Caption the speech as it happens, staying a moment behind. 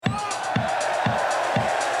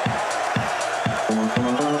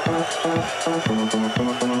Welcome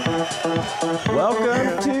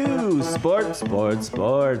to Sports,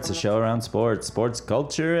 a show around sports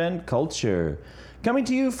culture and culture. Coming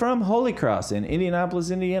to you from Holy Cross in Indianapolis,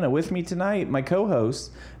 Indiana. With me tonight, my co-host,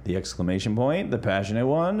 the exclamation point, the passionate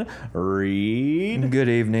one, Reed. Good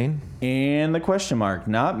evening. And the question mark,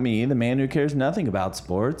 not me, the man who cares nothing about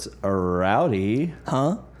sports, Rowdy.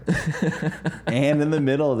 Huh? And in the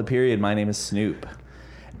middle of the period, my name is Snoop.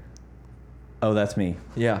 Oh, that's me.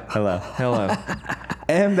 Yeah. Hello. Hello.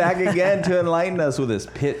 And back again to enlighten us with his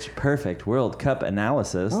pitch-perfect World Cup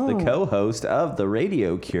analysis, the co-host of The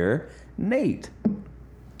Radio Cure, Nate.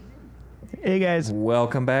 Hey, guys.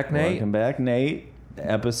 Welcome back, Nate. Welcome back, Nate.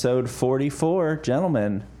 Episode 44.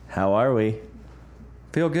 Gentlemen, how are we?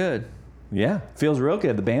 Feel good. Yeah, feels real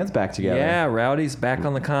good. The band's back together. Yeah, Rowdy's back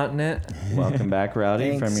on the continent. Welcome back,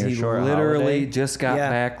 Rowdy, Thanks. from your He short literally holiday. just got Yeah.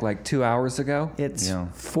 back like 2 hours ago. It's Yeah.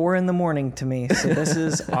 4 a.m. to me, so this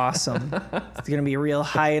is awesome. It's going to be a real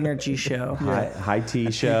high energy show. High tea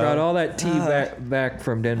He show. brought all that tea back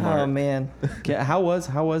from Denmark. Oh, man. How was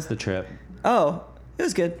the trip? Oh, it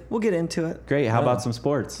was good. We'll get into it. Great. How about some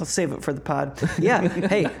sports? Let's save it for the pod. Yeah.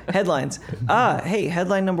 Hey, headlines. Hey,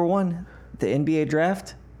 headline number 1, the NBA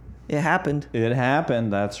draft. It happened. It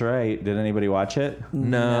happened. That's right. Did anybody watch it?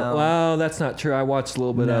 No. No. Well, that's not true. I watched a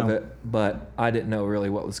little bit of No. it, but I didn't know really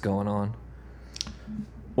what was going on.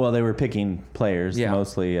 Well, they were picking players, Yeah.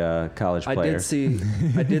 mostly college I players.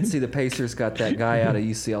 did see the Pacers got that guy out of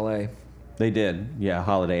UCLA. They did. Yeah,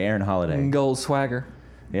 Aaron Holiday. Gold swagger.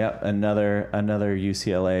 Yep, another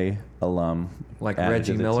UCLA alum. Like added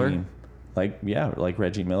Reggie to the Miller? team. Like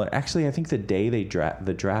Reggie Miller. Actually, I think the day the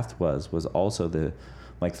draft was also the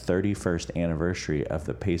 31st anniversary of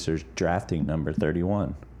the Pacers drafting number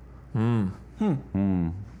 31.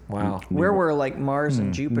 Wow. Where were like Mars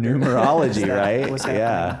and Jupiter? Numerology, right? Was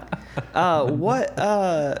Yeah. What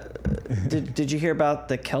did you hear about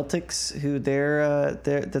the Celtics? Who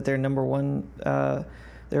their number one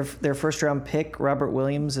their first round pick, Robert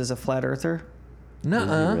Williams, is a flat earther.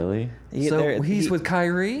 Nuh-uh. Really? So he's with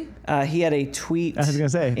Kyrie? He had a tweet. I was gonna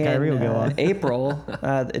say, Kyrie will get along. April.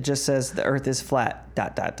 It just says the Earth is flat. ...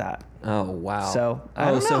 Oh, wow. So, I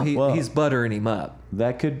don't so know. he's buttering him up.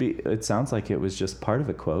 That could be. It sounds like it was just part of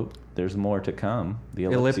a quote. There's more to come. The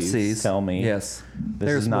ellipses tell me. Yes. This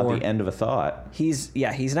There's is not more. the end of a thought. He's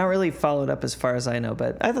not really followed up as far as I know,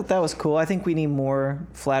 but I thought that was cool. I think we need more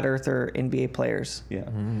flat earther NBA players. Yeah.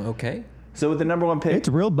 Okay. So with the number one pick, It's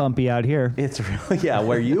real bumpy out here. it's really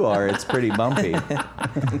where you are, it's pretty bumpy.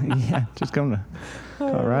 Yeah, just come to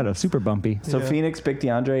Colorado. Super bumpy. So Phoenix picked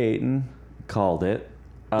DeAndre Ayton, called it.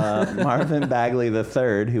 Marvin Bagley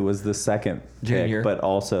III, who was the second Junior. pick, but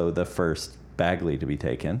also the first Bagley to be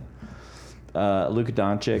taken. Luka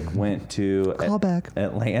Doncic went to Call back.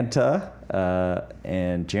 Atlanta,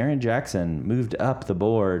 and Jaren Jackson moved up the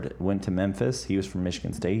board, went to Memphis. He was from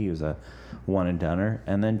Michigan State. He was a one-and-doner.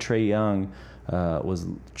 And then Trae Young was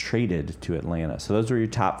traded to Atlanta. So those were your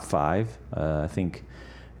top 5. I think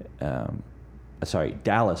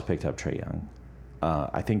Dallas picked up Trae Young.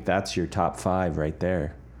 I think that's your top 5 right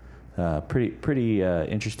there. Pretty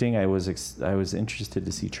interesting. I was interested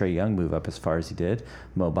to see Trae Young move up as far as he did.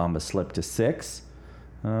 Mo Bamba slipped to 6,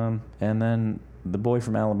 and then the boy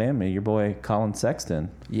from Alabama, your boy Colin Sexton,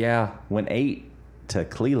 Yeah. went 8 to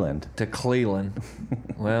Cleveland. To Cleveland.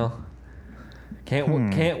 Well, can't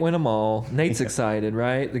win them all. Nate's excited,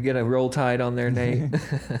 right? To get a Roll Tide on there, Nate.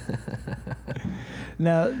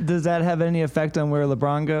 Now, does that have any effect on where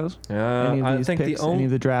LeBron goes? Any of I these think picks, any of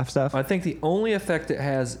the draft stuff? I think the only effect it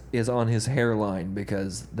has is on his hairline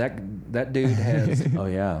because that dude has Oh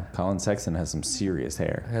yeah, Colin Sexton has some serious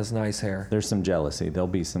hair. nice hair. There's some jealousy. There'll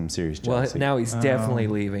be some serious Well, jealousy. now he's definitely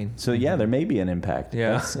leaving. So yeah, there may be an impact.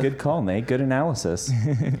 Yeah. That's a good call, Nate. Good analysis.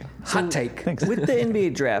 Hot take. Thanks. With the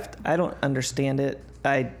NBA draft, I don't understand it.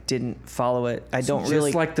 I didn't follow it. I don't Just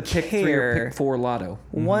really like the pick 3 or care. pick 4 lotto.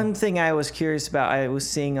 One thing I was curious about, I was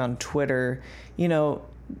seeing on Twitter,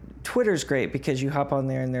 Twitter's great because you hop on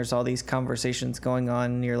there and there's all these conversations going on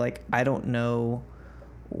and you're like, I don't know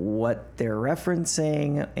what they're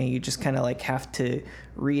referencing, and you just kind of like have to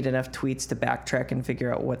read enough tweets to backtrack and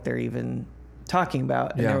figure out what they're even talking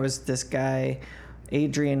about. And Yeah. there was this guy,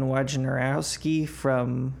 Adrian Wojnarowski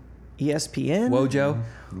from ESPN. Wojo?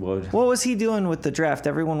 What was he doing with the draft?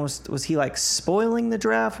 Everyone was he like spoiling the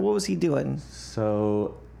draft? What was he doing?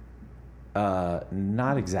 So,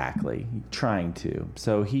 not exactly. Trying to.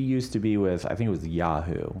 So he used to be with, I think it was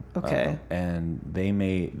Yahoo. Okay. And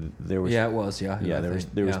there was. Yeah, it was Yahoo. Yeah, I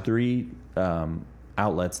there was think. 3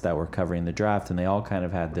 outlets that were covering the draft, and they all kind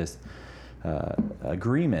of had this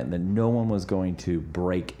agreement that no one was going to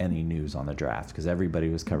break any news on the draft because everybody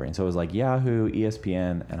was covering. So it was like Yahoo,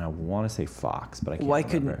 ESPN, and I want to say Fox, but I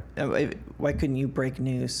can't remember. Why couldn't you break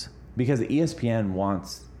news? Because ESPN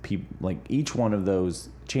wants people, like each one of those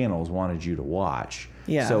channels wanted you to watch.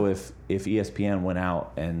 Yeah. So if ESPN went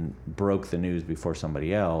out and broke the news before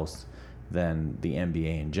somebody else, then the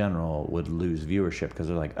NBA in general would lose viewership because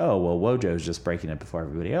they're like, oh, well, Wojo's just breaking it before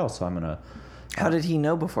everybody else, so I'm going to... How did he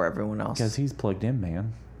know before everyone else? Because he's plugged in,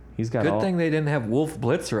 man. He's got Good thing they didn't have Wolf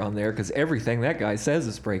Blitzer on there because everything that guy says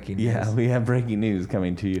is breaking news. Yeah, we have breaking news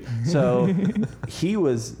coming to you. So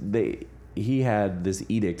he had this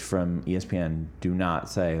edict from ESPN, do not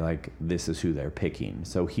say, like, this is who they're picking.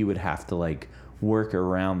 So he would have to, like, work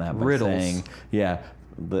around that by Riddles. saying, yeah,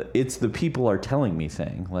 it's the people are telling me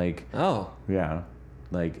thing. Like, Oh. yeah,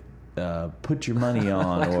 like, put your money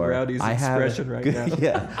on, Like or Rowdy's I have expression right good, now.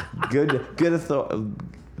 Yeah, good authority.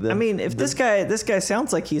 I mean, if this guy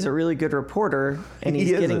sounds like he's a really good reporter and he's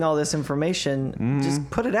He is getting it. all this information, just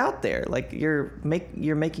put it out there. Like you're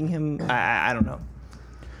making him. I don't know.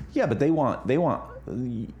 Yeah, but they want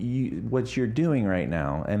you, what you're doing right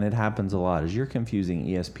now, and it happens a lot, is you're confusing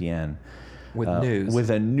ESPN With news. with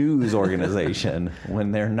a news organization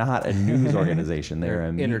when they're not a news organization. They're a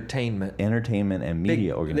entertainment. entertainment and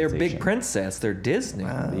media organization. They're big princess. They're Disney.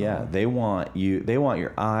 Yeah, they want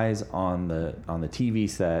your eyes on the TV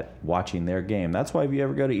set watching their game. That's why if you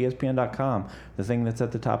ever go to ESPN.com, the thing that's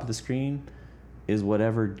at the top of the screen is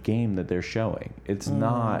whatever game that they're showing. It's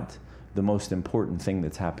not the most important thing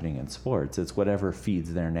that's happening in sports. It's whatever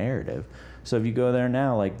feeds their narrative. So if you go there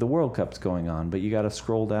now, like the World Cup's going on, but you got to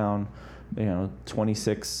scroll down,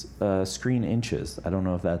 26 screen inches. I don't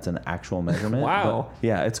know if that's an actual measurement. Wow. but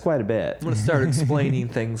yeah, it's quite a bit. I'm going to start explaining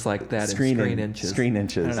things like that in screen inches. Screen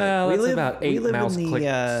inches. That's about 8 mouse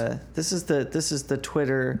clicks. This is the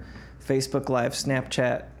Twitter, Facebook Live,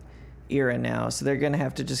 Snapchat era now. So they're gonna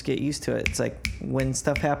have to just get used to it. It's like when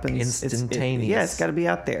stuff happens, Instantaneous. it's got to be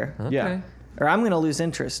out there, Okay. Yeah. or I'm gonna lose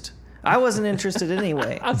interest. I wasn't interested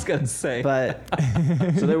anyway, I was going to say. but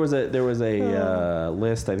So there was a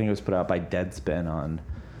list, I think it was put out by Deadspin, on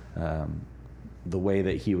the way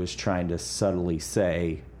that he was trying to subtly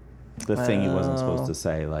say the thing he wasn't supposed to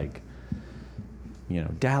say, like,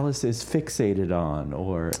 Dallas is fixated on,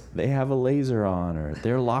 or they have a laser on, or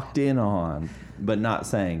they're locked in on, but not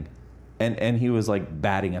saying. And he was like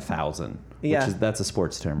batting 1,000. Yeah. That's a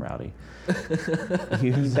sports term, Rowdy.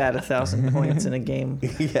 you bat 1,000 points in a game.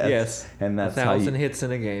 Yes. And that's 1,000 hits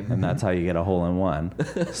in a game. and that's how you get a hole in one.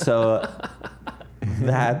 So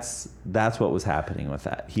that's what was happening with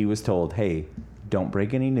that. He was told, hey, don't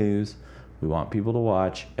break any news. We want people to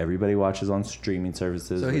watch. Everybody watches on streaming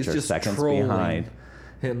services, So which he's are just seconds trolling behind.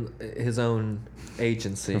 his own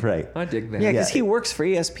agency. Right. I dig that. Yeah, because Yeah. he works for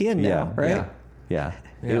ESPN now, right? Yeah. Yeah.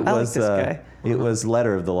 Yeah. It I like was this guy. It was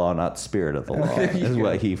letter of the law, not spirit of the law, is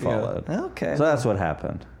what he Yeah. followed. Okay. So that's what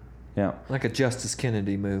happened. Yeah. Like a Justice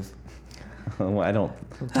Kennedy move. Well, I don't.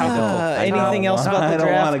 Anything else about the I don't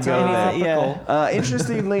draft? want to go there. Yeah.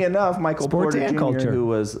 Interestingly enough, Michael Sports Porter and Jr., culture. who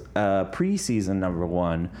was preseason number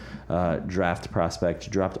 1 draft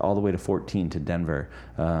prospect, dropped all the way to 14 to Denver.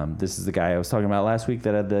 This is the guy I was talking about last week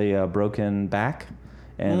that had the broken back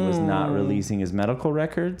and was not releasing his medical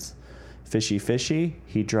records. Fishy.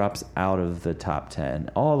 He drops out of the top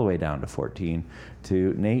 10 all the way down to 14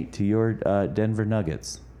 to Nate, to your Denver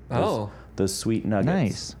Nuggets. Those sweet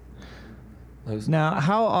Nuggets. Nice. Now,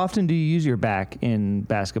 how often do you use your back in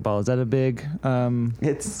basketball? Is that a big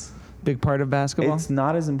It's part of basketball? It's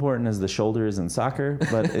not as important as the shoulder is in soccer,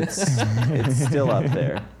 but it's still up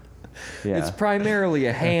there. Yeah. It's primarily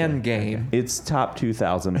a hand game. It's top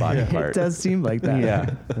 2,000 body part. It does seem like that.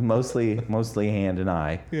 Yeah. Mostly hand and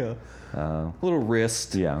eye. Yeah. A little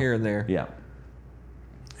wrist here and there. Yeah.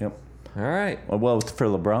 Yep. All right. Well, for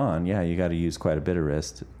LeBron, yeah, you got to use quite a bit of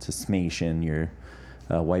wrist to smash in your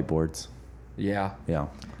whiteboards. Yeah. Yeah. All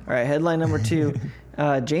right, headline number 2.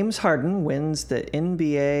 James Harden wins the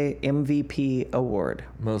NBA MVP award.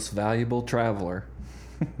 Most valuable traveler.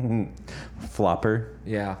 Flopper.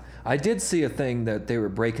 Yeah. I did see a thing that they were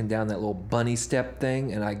breaking down that little bunny step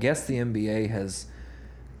thing, and I guess the NBA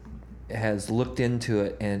has looked into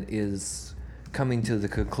it and is coming to the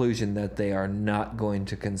conclusion that they are not going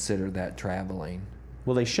to consider that traveling.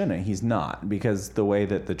 Well, they shouldn't. He's not, because the way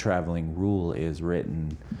that the traveling rule is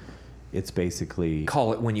written, it's basically...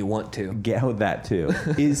 Call it when you want to. Get that too.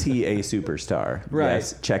 Is he a superstar? Right.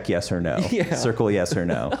 Yes. Check yes or no. Yeah. Circle yes or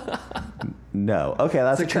no. No. Okay,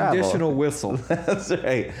 that's It's a travel. conditional whistle. That's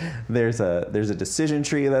right. There's a decision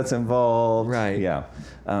tree that's involved. Right. Yeah.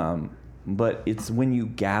 but it's when you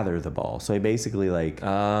gather the ball. So basically, like,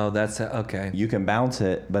 Oh, that's okay. you can bounce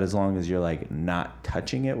it, but as long as you're like not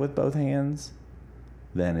touching it with both hands,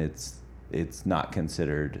 then it's not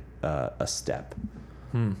considered a step.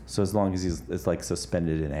 So as long as it's like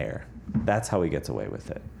suspended in air, that's how he gets away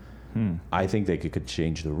with it. I think they could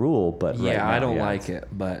change the rule, but right now, I don't like it.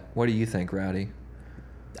 But what do you think, Rowdy?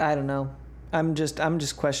 I don't know. I'm just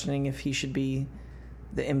questioning if he should be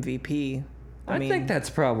the MVP. I think that's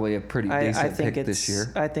probably a pretty decent pick this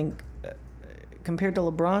year. I think compared to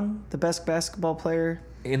LeBron, the best basketball player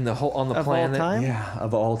On the of all planet. time. Yeah,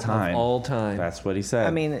 of all time. Of all time. That's what he said.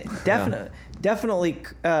 I mean, definitely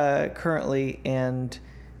currently, and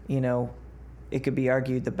it could be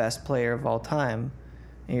argued the best player of all time.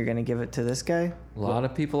 And you're going to give it to this guy? A lot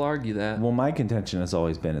of people argue that. Well, my contention has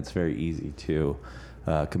always been it's very easy to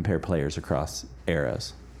compare players across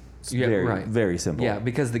eras. It's very simple. Yeah,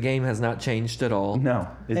 because the game has not changed at all. No,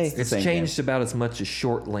 Hey. the It's same changed game. about as much as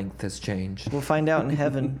short length has changed. We'll find out in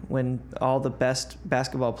heaven when all the best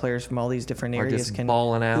basketball players from all these different Are areas just can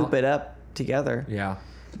balling out. hoop it up together. Yeah.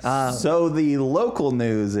 So the local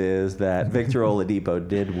news is that Victor Oladipo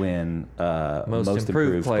did win Most most improved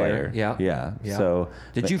improved player. player. Yeah. So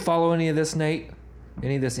Did you follow any of this, Nate?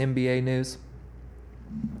 Any of this NBA news?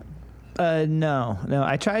 No.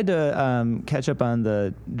 I tried to catch up on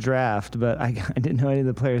the draft, but I didn't know any of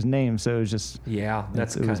the players' names, so it was just Yeah,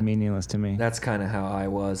 it was meaningless to me. That's kind of how I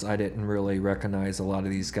was. I didn't really recognize a lot of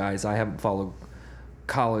these guys. I haven't followed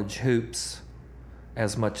college hoops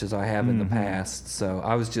as much as I have in the past, so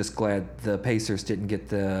I was just glad the Pacers didn't get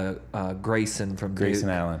the Grayson from Grayson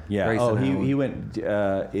Duke. Allen. Yeah. Grayson Allen. He went.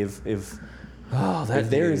 If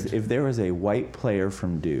there is a white player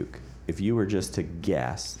from Duke, if you were just to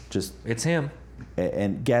guess, It's him.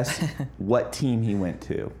 and guess what team he went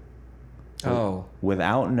to. Oh.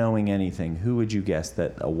 Without knowing anything, who would you guess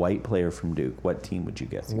that a white player from Duke? What team would you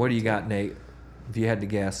guess? What do you got, Nate? If you had to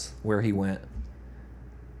guess where he went.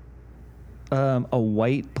 A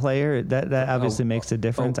white player that obviously makes a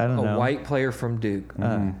difference. I don't know. A white player from Duke.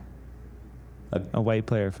 A white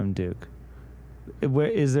player from Duke.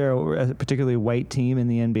 Is there a particularly white team in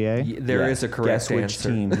the NBA? There is a correct guess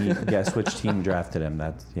answer. Guess which team drafted him.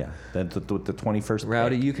 That's the 21st.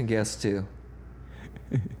 Rowdy, pick. you can guess too.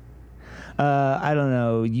 I don't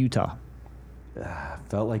know. Utah.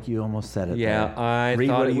 Felt like you almost said it. Yeah, there. I Reed,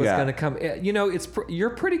 thought what it do was you got? going to come. You're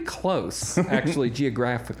pretty close, actually,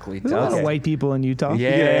 geographically. There's a lot of Okay. white people in Utah.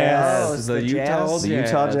 Yes, Oh, it's the the Utah Jazz? The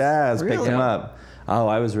Utah Jazz picked Really? him up. Oh,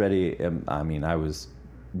 I was ready. I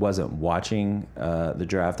wasn't watching the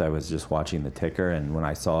draft. I was just watching the ticker, and when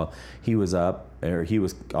I saw he was up, or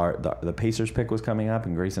the Pacers pick was coming up,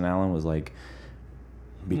 and Grayson Allen was like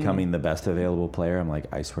becoming the best available player. I'm like,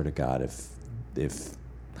 I swear to God, if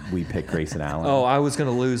we pick Grayson Allen, Oh, I was going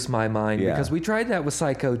to lose my mind Yeah. because we tried that with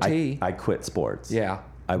Psycho T. I quit sports. Yeah.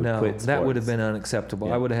 I would quit That would have sports. been unacceptable.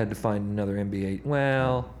 Yeah. I would have had to find another NBA.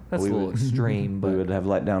 Well, that's We a little would- extreme, We but would have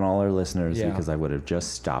let down all our listeners Yeah. because I would have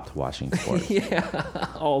just stopped watching sports. yeah,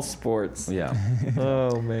 all sports. Yeah.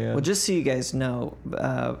 Oh man. Well, just so you guys know,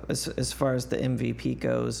 as far as the MVP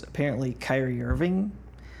goes, apparently Kyrie Irving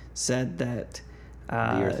said that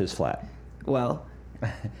The earth is flat. well.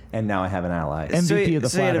 And now I have an ally. MVP of the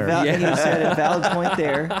he had flat a earth. he said a valid point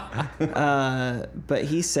there, but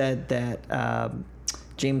he said that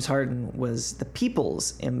James Harden was the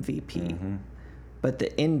people's MVP, but the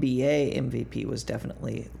NBA MVP was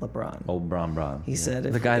definitely LeBron. Old Bron. He said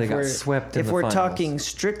The guy that if got we're- swept in If the we're finals. talking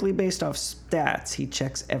strictly based off stats, he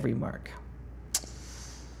checks every mark.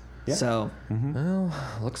 Yeah. So Well,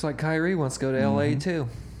 looks like Kyrie wants to go to LA too.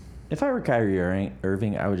 If I were Kyrie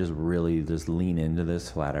Irving, I would just really just lean into this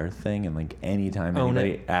flat Earth thing, and like anytime Own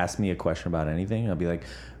anybody asks me a question about anything, I'll be like,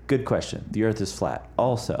 "Good question. The Earth is flat."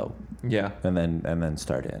 Also, Yeah. and then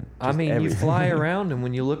start in. I Just mean, you everything. fly around, and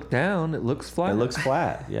when you look down, it looks flat. It looks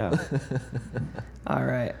flat. Yeah. all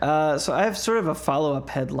right, so I have sort of a follow-up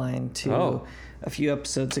headline to Oh. a few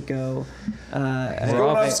episodes ago. We're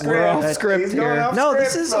off script here. No,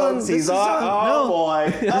 this is on. This is on. No,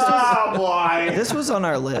 boy. Oh boy. this was on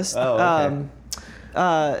our list. Oh,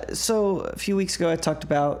 okay. So a few weeks ago, I talked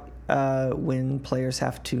about when players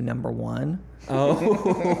have to number one.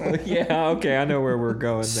 Oh, yeah. Okay, I know where we're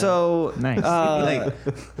going. Now. So Nice.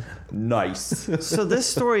 Nice. so this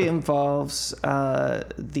story involves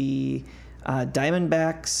the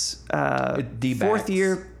Diamondbacks D-backs.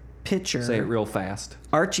 fourth-year pitcher say it real fast.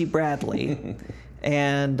 Archie Bradley,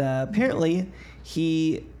 and apparently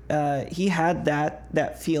he had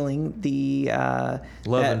that feeling, the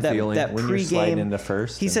Love and that, feeling. that When you're sliding pregame. into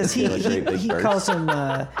first, He and says feel a great big he burst. calls him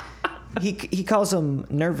he calls them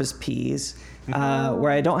nervous pees,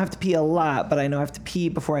 where I don't have to pee a lot, but I know I have to pee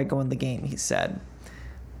before I go in the game. He said.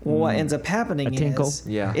 Well, what ends up happening A tinkle. is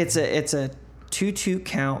Yeah. it's a 2-2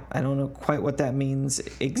 count. I don't know quite what that means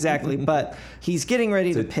exactly, but he's getting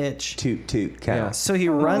ready to pitch. Toot toot count. Yeah. So he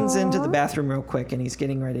runs into the bathroom real quick, and he's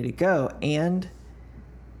getting ready to go, and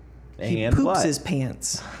he And poops what? his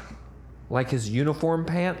pants. Like his uniform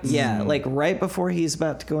pants? Yeah, like right before he's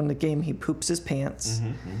about to go into the game, he poops his pants,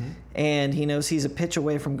 and he knows he's a pitch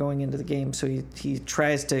away from going into the game, so he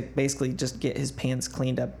tries to basically just get his pants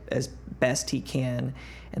cleaned up as best he can,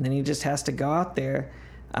 and then he just has to go out there,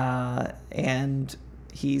 and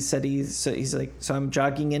he said he's like, so I'm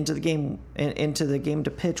jogging into the game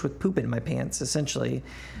to pitch with poop in my pants, essentially.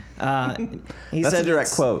 He That's said a direct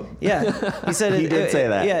it's- quote. Yeah, he said He did say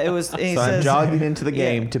that. Yeah, it was. So He I'm says, jogging into the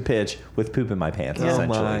game Yeah. to pitch with poop in my pants, Oh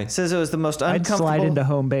essentially. my. Says it was the most I'd uncomfortable. slide into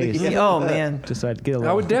home base. Oh man. Just so I'd get a I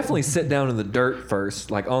little. would definitely sit down in the dirt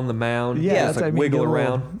first, like on the mound. Yeah, just that's what like I mean, wiggle get a little-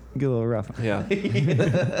 around. Get a little rough. Yeah.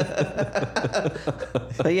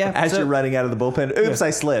 But yeah, As so- you're running out of the bullpen, oops, I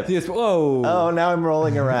slipped. Yes, whoa. Oh, now I'm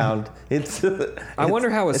rolling around. I wonder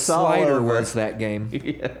how his it's all slider over. was that game.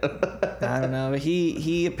 I don't know. But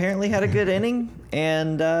he apparently had a good inning,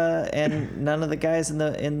 and none of the guys in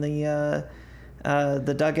the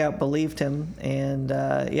dugout believed him, and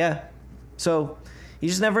yeah, so you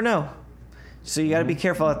just never know. So you got to be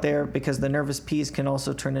careful out there because the nervous pees can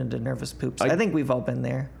also turn into nervous poops. I think we've all been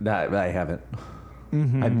there. No, I haven't.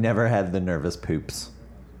 Mm-hmm. I've never had the nervous poops.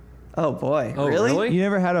 Oh boy, Oh, really? really? You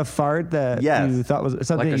never had a fart that Yes. you thought was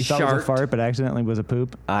something Like a you thought was shart? a fart, but accidentally was a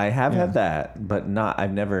poop? I have Yeah. had that, but not.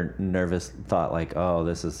 I've never thought like, oh,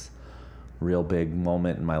 this is a real big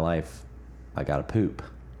moment in my life. I got to poop.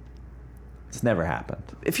 It's never happened.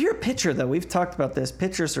 If you're a pitcher, though, we've talked about this.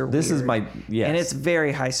 Pitchers are This is weird, my yes. and it's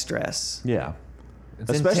very high stress. yeah. It's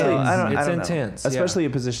Especially- intense. I don't- it's I don't know. intense. yeah. Especially a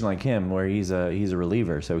position like him where he's a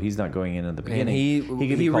reliever, so he's not going in at the And beginning. he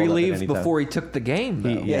could be called up at relieved any time. before he took the game, though.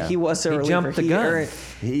 He- Yeah, Yeah. he was a He reliever. jumped the gun. earned-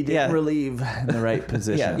 He didn't Yeah. relieve in the right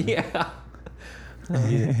position. Yeah.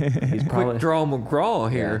 He's probably Quick draw McGraw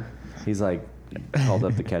here. Yeah. He's like called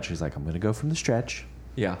up the catcher. He's like, I'm gonna go from the stretch.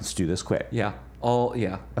 Yeah. Let's do this quick. Yeah. All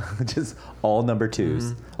yeah. Just all number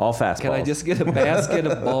 2s, all fastballs. Can I just get a basket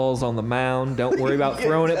of balls on the mound? Don't worry about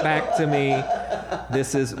throwing it back to me.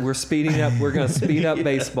 We're speeding up. We're going to speed up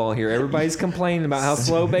baseball here. Everybody's complaining about how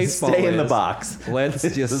slow baseball stay is. in the box? Let's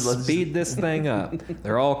just speed this thing up.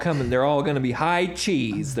 They're all coming. They're all going to be high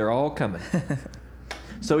cheese. They're all coming.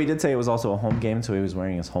 So he did say it was also a home game, so he was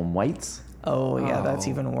wearing his home whites. Oh yeah, that's Oh.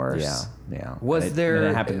 even worse. Yeah. Was And there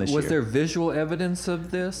it happened this was year. there visual evidence of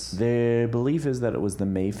this? The belief is that it was the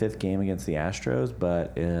May 5th game against the Astros,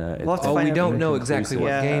 but We'll have to Oh, find we out don't if know we exactly conclusive. what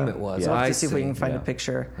Yeah. game it was. Yeah. We'll have I to see if we can find yeah. a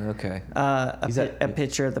picture. Okay. A, He's at- a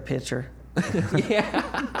picture of the pitcher.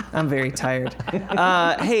 Yeah. I'm very tired.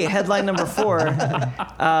 Hey, headline number 4.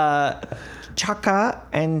 Chaka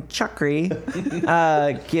and Chakri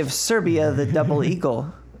give Serbia the double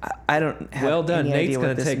eagle. I don't have Well done. any Nate's idea going what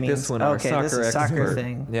to this take means. this one. Our Okay, soccer this is a expert. soccer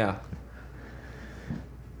thing. Yeah.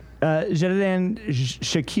 Jedidan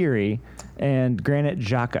Shaqiri and Granit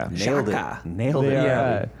Xhaka. nailed Xhaka. it. Nailed They it.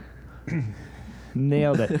 are,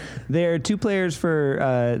 nailed it. They're two players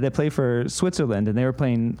that play for Switzerland, and they were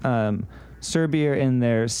playing Serbia in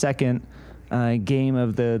their second game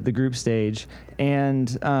of the group stage.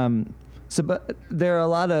 And but there are a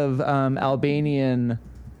lot of Albanian,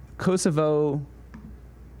 Kosovo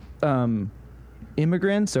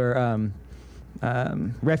immigrants or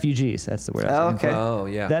refugees. That's the word. I was looking Okay. for, Oh,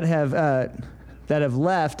 yeah. that have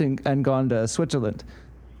left and gone to Switzerland.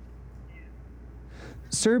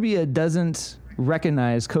 Serbia doesn't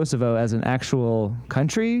recognize Kosovo as an actual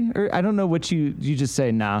country, or I don't know what you just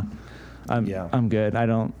say. Nah, I'm good. I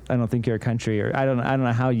don't think you're a country, or I don't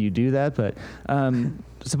know how you do that, but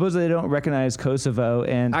supposedly they don't recognize Kosovo,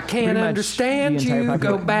 and I pretty can't much understand the entire you.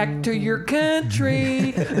 Go popula- back to your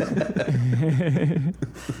country.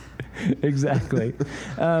 Exactly.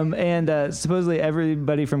 And supposedly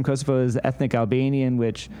everybody from Kosovo is ethnic Albanian,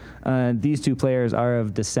 which these two players are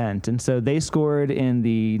of descent. And so they scored in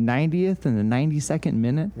the 90th and the 92nd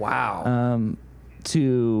minute Wow.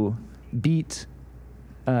 to beat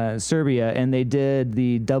Serbia. And they did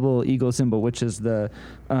the double eagle symbol, which is the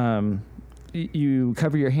you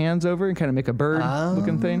cover your hands over and kind of make a bird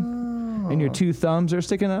looking thing. And your two thumbs are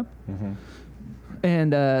sticking up. Mm-hmm.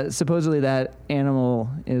 And supposedly that animal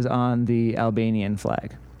is on the Albanian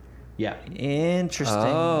flag. Yeah. Interesting.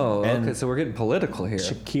 Oh, And- okay. So we're getting political here.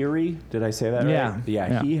 Shaqiri, did I say that Yeah. right? Yeah.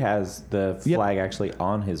 Yeah. He has the Yep. flag actually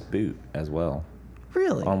on his boot as well.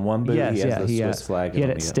 Really? On one boot, Yes, he has yeah, the he, Swiss flag. he had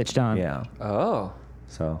and it on the- stitched on. Yeah. Oh.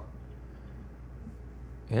 So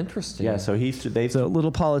Interesting. Yeah, so So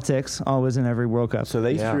little politics always in every World Cup. So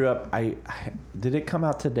they Yeah. threw up. Did it come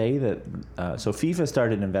out today that so FIFA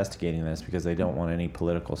started investigating this because they don't want any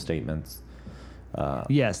political statements.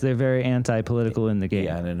 Yes, they're very anti-political in the game.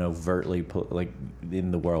 Yeah, and an overtly like in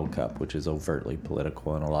the World Cup, which is overtly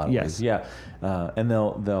political in a lot of Yes. ways. Yeah, and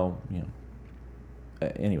they'll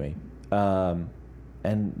anyway.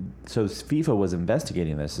 And so FIFA was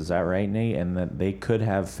investigating this. Is that right, Nate? And that they could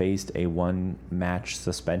have faced a 1-match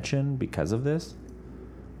suspension because of this.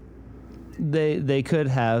 They could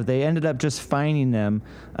have. They ended up just fining them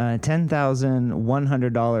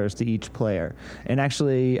 $10,100 to each player. And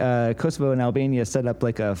actually, Kosovo and Albania set up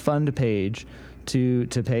like a fund page to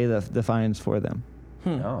pay the fines for them.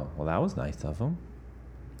 Oh, well, that was nice of them.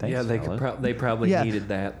 Thanks, Yeah, they fellas. they probably Yeah. needed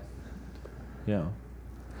that. Yeah.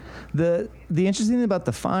 The interesting thing about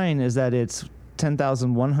the fine is that it's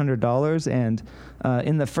 $10,100, and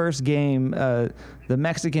in the first game, the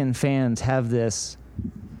Mexican fans have this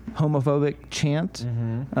homophobic chant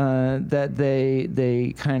that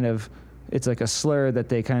they kind of, it's like a slur that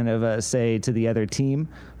they kind of say to the other team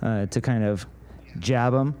to kind of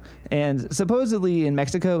jab them. And supposedly in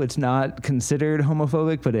Mexico, it's not considered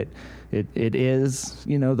homophobic, but it is.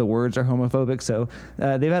 You know, the words are homophobic. So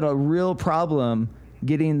they've had a real problem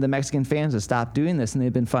getting the Mexican fans to stop doing this, and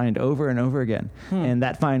they've been fined over and over again. And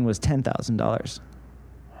that fine was $10,000.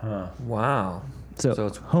 Huh. Wow. So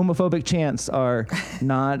it's homophobic chants are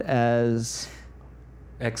not as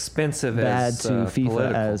expensive bad as to FIFA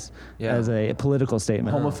political. as a political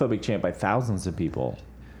statement. Homophobic chant by thousands of people.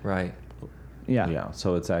 Right. Yeah. Yeah.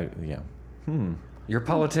 So it's yeah. Your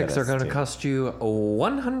politics are going to too. cost you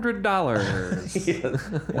 $100.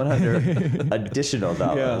 100 additional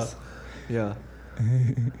dollars. Yeah.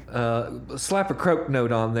 Slap a croak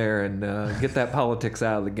note on there and get that politics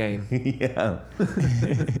out of the game. Yeah.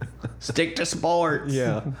 Stick to sports.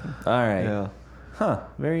 Yeah. All right. Yeah. Huh.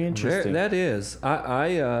 Very interesting. That is.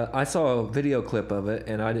 I saw a video clip of it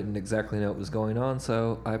and I didn't exactly know what was going on,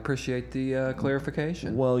 so I appreciate the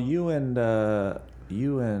clarification. Well, you and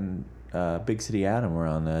Big City Adam were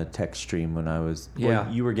on the text stream when I was. Yeah.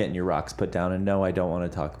 Well, you were getting your rocks put down, and no, I don't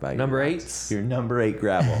want to talk about Number your eights? rocks. Your number 8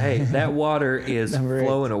 gravel. Hey, that water is Number eight.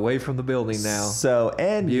 flowing away from the building now. So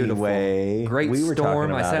Beautiful. anyway, Great we were storm.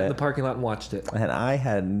 talking I about sat it, in the parking lot and watched it. and I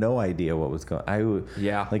had no idea what was going.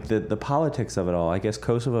 Yeah. Like the politics of it all. I guess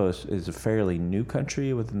Kosovo is a fairly new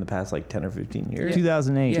country within the past like 10 or 15 years.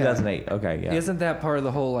 2008. Yeah. 2008. Okay, yeah. Isn't that part of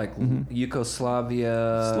the whole like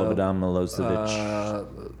Yugoslavia? Slobodan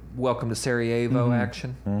Milosevic. Welcome to Sarajevo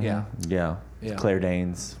action. Mhm. Yeah. Yeah. Yeah. Claire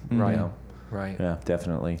Danes. Right. You know. Right. Yeah,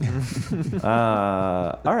 definitely.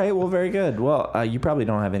 All right. Well, very good. Well, you probably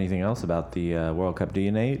don't have anything else about the World Cup, do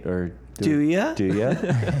you, Nate? Or Do ya? Do you?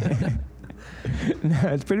 No,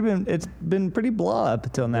 it's been pretty blah up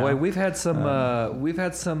until now. Boy, we've had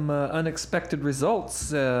some unexpected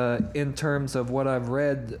results in terms of what I've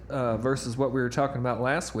read versus what we were talking about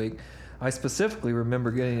last week. I specifically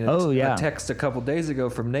remember getting a text a couple days ago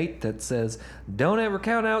from Nate that says, "Don't ever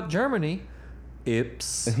count out Germany."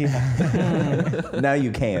 Ips. Now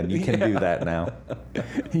you can. You can do that now.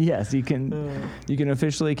 Yes, you can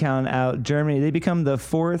officially count out Germany. They become the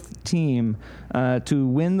 4th team to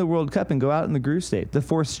win the World Cup and go out in the group stage. The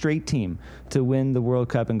 4th straight team to win the World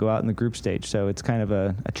Cup and go out in the group stage. So it's kind of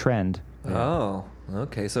a trend. Oh,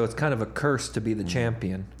 okay. So it's kind of a curse to be the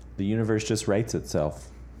champion. The universe just writes itself.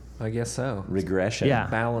 I guess so. Regression. Yeah.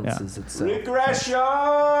 Balances itself. Regression.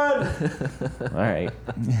 All right.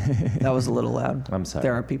 That was a little loud. I'm sorry.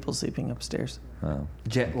 There are people sleeping upstairs. Oh.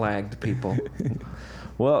 Jet lagged people.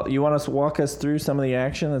 Well, you want to walk us through some of the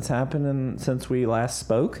action that's happened since we last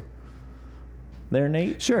spoke? There,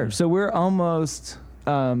 Nate? Sure. So we're almost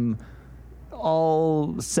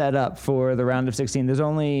all set up for the round of 16. There's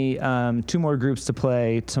only 2 more groups to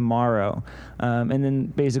play tomorrow. And then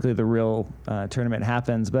basically the real tournament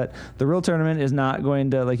happens. But the real tournament is not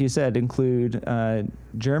going to, like you said, include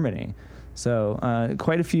Germany. So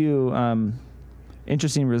quite a few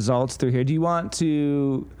interesting results through here. Do you want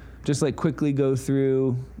to just like quickly go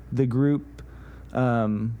through the group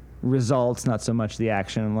results, not so much the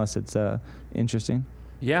action unless it's interesting?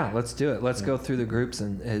 Yeah, let's do it. Let's go through the groups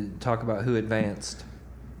and talk about who advanced.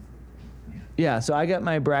 Yeah, so I got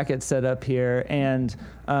my bracket set up here, and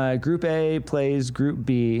Group A plays Group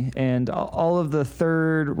B, and all of the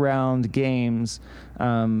third round games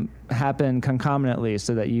happen concomitantly,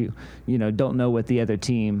 so that you don't know what the other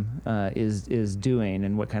team is doing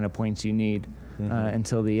and what kind of points you need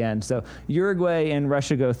until the end. So Uruguay and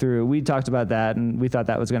Russia go through. We talked about that, and we thought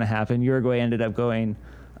that was going to happen. Uruguay ended up going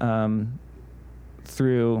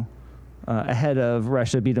through ahead of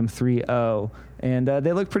Russia, beat them 3-0, and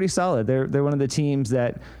they look pretty solid. They're one of the teams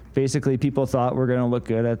that basically people thought were going to look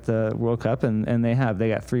good at the World Cup, and they have. They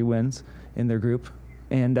got 3 wins in their group.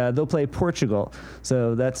 And they'll play Portugal.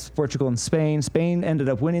 So that's Portugal and Spain. Spain ended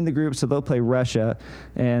up winning the group, so they'll play Russia.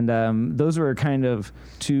 And those were kind of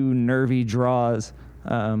 2 nervy draws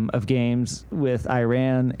of games with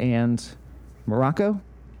Iran and Morocco.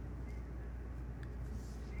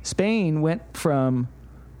 Spain went from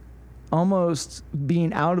almost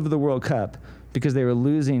being out of the World Cup because they were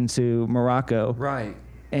losing to Morocco, Right.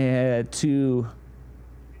 to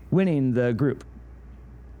winning the group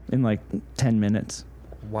in like 10 minutes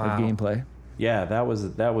Wow. of gameplay. Yeah, that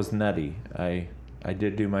was nutty. I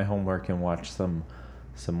did do my homework and watch some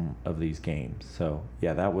of these games. So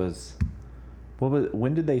yeah, that was.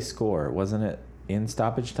 When did they score? Wasn't it in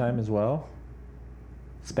stoppage time as well?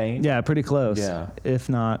 Spain? Yeah, pretty close. Yeah. If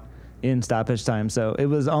not in stoppage time. So it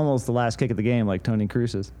was almost the last kick of the game, like Toni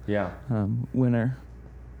Kroos's Yeah. winner.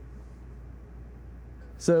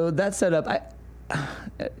 So that setup,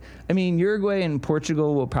 I mean, Uruguay and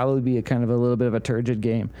Portugal will probably be a kind of a little bit of a turgid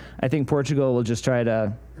game. I think Portugal will just try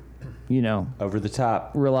to, Over the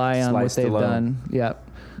top. rely on what Sliced they've alone. done. Yep.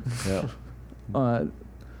 Yeah.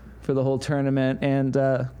 For the whole tournament. And,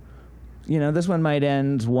 this one might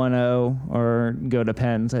end 1-0 or go to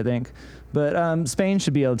pens, I think. But Spain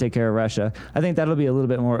should be able to take care of Russia. I think that'll be a little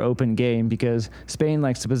bit more open game because Spain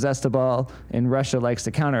likes to possess the ball and Russia likes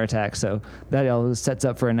to counterattack. So that all sets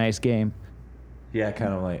up for a nice game. Yeah,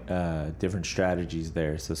 kind of like different strategies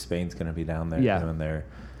there. So Spain's going to be down there Yeah. doing their.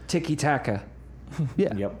 Tiki-taka.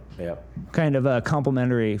 Yeah. Yep. Kind of a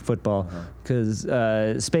complementary football because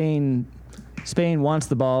Spain wants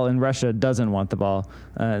the ball and Russia doesn't want the ball.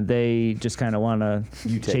 They just kind of want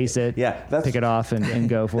to chase it, Yeah, pick it off, and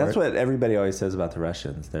go for That's it. what everybody always says about the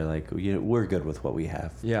Russians. They're like, we're good with what we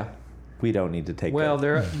have. Yeah. We don't need to take. Well,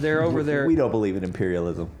 they're over there. We don't believe in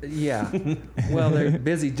imperialism. Yeah. Well, they're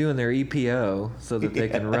busy doing their EPO so that they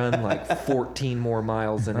can run like 14 more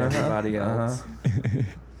miles than everybody else.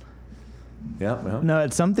 Yep. No,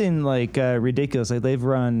 it's something like ridiculous. Like they've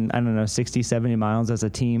run, 60, 70 miles as a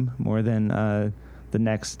team, more than the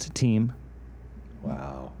next team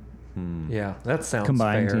Wow. Yeah, that sounds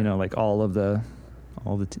combined. fair. Like all the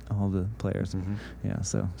players. Mm-hmm. Yeah,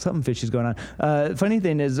 so something fishy's going on. Funny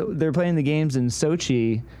thing is, they're playing the games in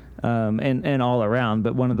Sochi and all around,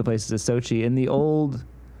 but one of the places is Sochi. In the old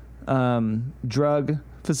drug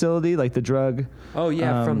facility, like the drug. Oh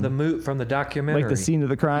yeah, from the documentary. Like the scene of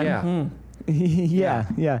the crime. Yeah.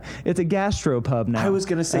 yeah. It's a gastropub now. I was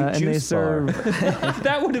gonna say and they juice bar. serve.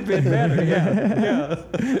 That would have been better. Yeah.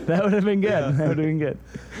 That would have been good. That would have been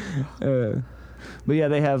good. But yeah,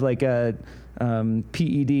 they have like a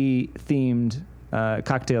PED themed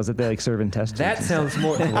cocktails that they like serve in test tubes. That sounds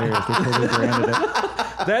more. Hilarious. They totally branded it.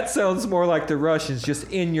 That sounds more like the Russians,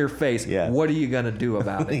 just in your face. Yeah. What are you gonna do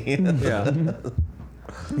about it? Yeah.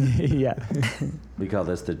 Yeah. We call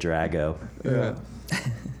this the Drago. Yeah.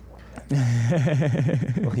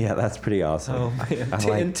 Well, yeah, that's pretty awesome. Oh man. I In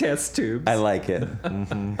like- test tubes. I like it.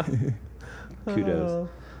 Kudos.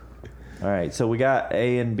 All right, so we got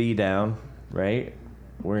A and B down, right?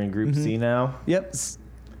 We're in Group C now. Yep.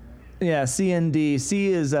 Yeah, C and D. C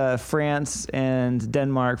is France and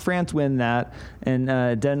Denmark. France win that, and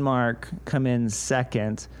Denmark come in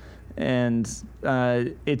second. And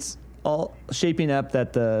it's all shaping up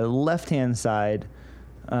that the left-hand side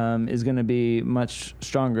is going to be much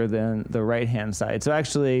stronger than the right-hand side. So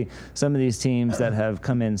actually, some of these teams that have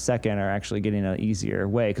come in second are actually getting an easier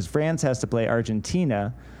way because France has to play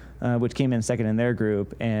Argentina, which came in second in their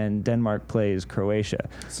group, and Denmark plays Croatia.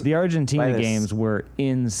 The Argentina games were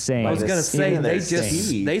insane. I was gonna say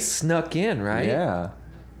Insane. they snuck in, right? Yeah.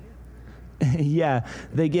 Yeah,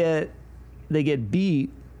 they get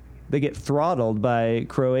beat. They get throttled by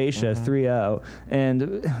Croatia 3-0.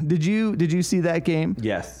 And did you see that game?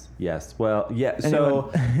 Yes. Well, yeah. Anyone-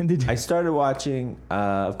 So Did you- I started watching.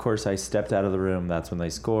 Of course, I stepped out of the room. That's when they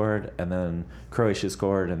scored, and then Croatia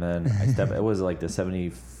scored, and then I stepped. It was like the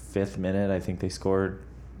 75th minute. I think they scored,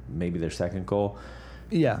 maybe their second goal.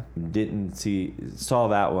 Yeah. Saw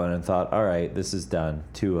that one and thought, all right, this is done.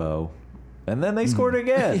 2-0. And then they scored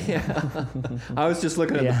again. Yeah. I was just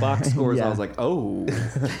looking at Yeah. the box scores. Yeah. I was like, oh.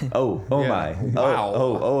 Oh Yeah. my. Wow.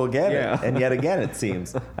 Oh, again. Yeah. And yet again, it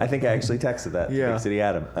seems. I think I actually texted that to Yeah. Big City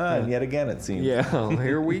Adam. And yet again, it seems. Yeah,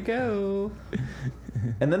 here we go.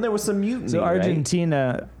 And then there was some mutiny. So right?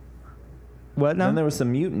 Argentina. What now? Then there was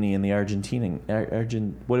some mutiny in the Argentine.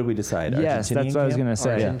 What did we decide? Yes, that's Argentinian what I was camp? going to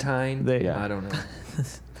say. Argentine. They- I don't know.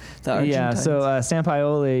 The Yeah, so Argentines.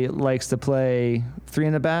 Sampaoli likes to play 3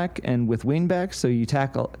 in the back and with wing backs. So you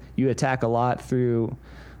attack a lot through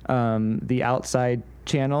the outside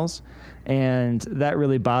channels, and that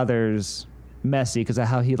really bothers Messi because of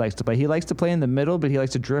how he likes to play. He likes to play in the middle, but he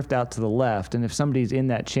likes to drift out to the left. And if somebody's in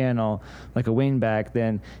that channel, like a wing back,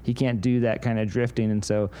 then he can't do that kind of drifting. And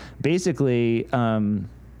so basically,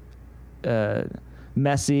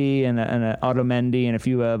 Messi and Otamendi and a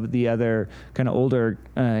few of the other kind of older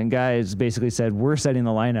guys basically said, we're setting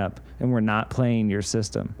the lineup and we're not playing your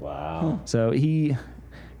system. Wow. So he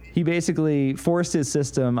basically forced his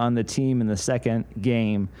system on the team in the second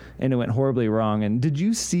game, and it went horribly wrong. And did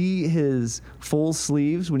you see his full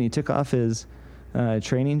sleeves when he took off his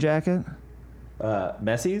training jacket?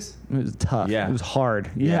 Messi's? It was tough. Yeah. It was hard.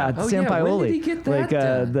 Yeah. Oh, Sampaoli. when did he get that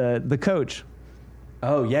done? the coach.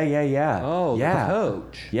 Oh, yeah. Oh, yeah. the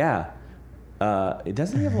coach. Yeah. It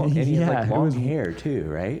doesn't have long, and he Yeah, had like it long was- hair too,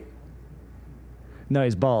 right? No,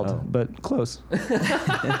 he's bald, Oh. but close.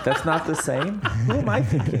 That's not the same? Who am I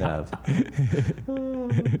thinking of?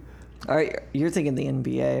 All right, you're thinking the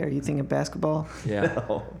NBA. Are you thinking basketball? Yeah.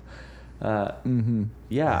 No.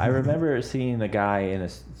 Yeah, I remember seeing the guy in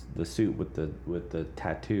the suit with the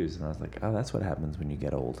tattoos, and I was like, oh, that's what happens when you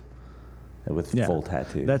get old, with Yeah. full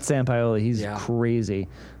tattoos. That's Sampaoli. He's Yeah. crazy.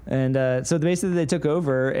 And so basically they took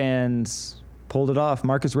over and pulled it off.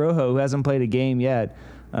 Marcus Rojo, who hasn't played a game yet,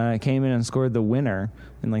 came in and scored the winner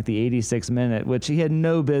in like the 86th minute, which he had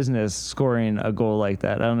no business scoring a goal like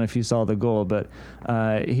that. I don't know if you saw the goal, but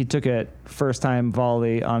he took it first time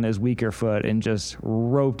volley on his weaker foot and just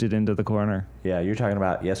roped it into the corner. Yeah, you're talking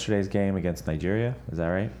about yesterday's game against Nigeria. Is that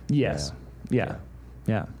right? Yes. Yeah.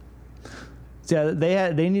 So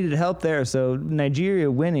they needed help there. So Nigeria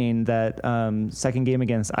winning that second game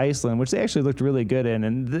against Iceland, which they actually looked really good in,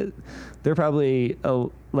 and they're probably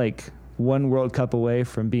like one World Cup away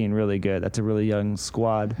from being really good. That's a really young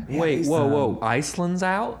squad. Wait, whoa. Iceland's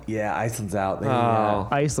out? Yeah, Iceland's out. They,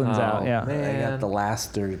 Iceland's out, yeah. they Man. got the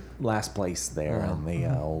last place there on the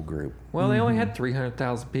whole group. Well, they only had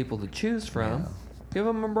 300,000 people to choose from. Yeah. Give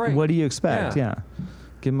them a break. What do you expect? Yeah.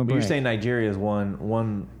 Give them a But break. you're saying Nigeria's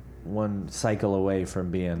one cycle away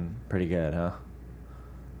from being pretty good, huh?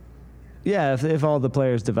 Yeah, if all the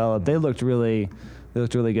players developed, they looked really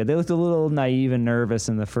good. They looked a little naive and nervous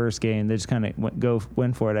in the first game. They just kind of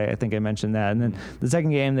went for it. I think I mentioned that. And then the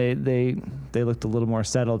second game, they looked a little more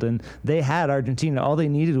settled, and they had Argentina. All they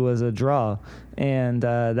needed was a draw, and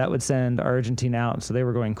that would send Argentina out. So they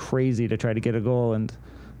were going crazy to try to get a goal, and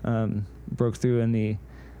broke through in the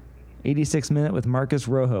 86th minute with Marcus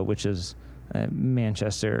Rojo, which is a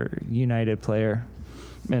Manchester United player,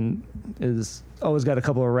 and is always got a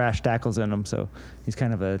couple of rash tackles in him. So he's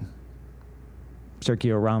kind of a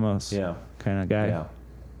Sergio Ramos kind of guy. Yeah.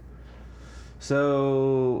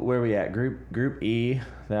 So where are we at? Group E.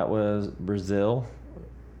 That was Brazil.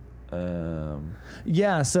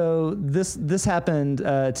 Yeah. So this happened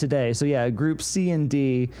today. So yeah, Group C and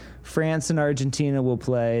D, France and Argentina will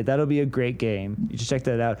play. That'll be a great game. You should check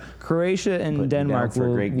that out. Croatia and Putting Denmark down for a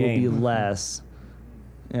will great be game. less.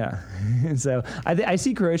 Yeah. So I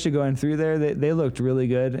see Croatia going through there. They looked really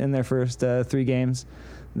good in their first 3 games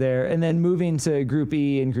there, and then moving to Group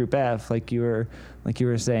E and Group F, like you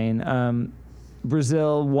were saying.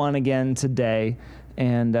 Brazil won again today,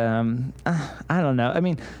 and I don't know. I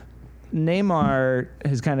mean, Neymar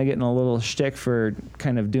is kind of getting a little shtick for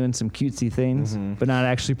kind of doing some cutesy things, but not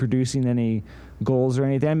actually producing any goals or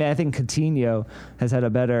anything. I mean, I think Coutinho has had a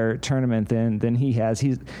better tournament than he has.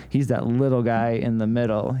 He's that little guy in the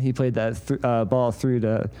middle. He played that ball through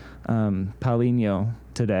to Paulinho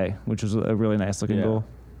today, which was a really nice looking goal.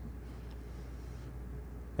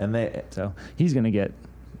 And So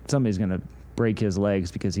somebody's going to break his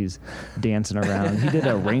legs because he's dancing around. He did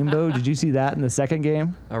a rainbow. Did you see that in the second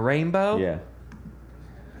game? A rainbow? Yeah.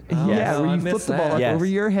 Oh, Yeah, no, where I you flip missed the ball that. up Yes. over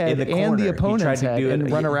your head In the and corner. the He opponent's tried to head do it-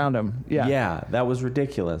 and run around him. Yeah. Yeah, that was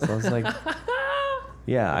ridiculous. I was like,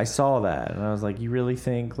 yeah, I saw that, and I was like, you really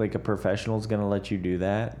think like a professional's gonna let you do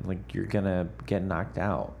that? Like you're gonna get knocked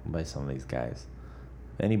out by some of these guys.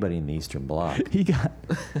 Anybody in the Eastern Bloc. He got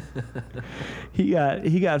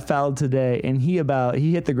fouled today, and he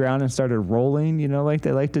hit the ground and started rolling, like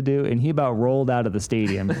they like to do, and he about rolled out of the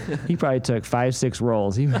stadium. He probably took 5-6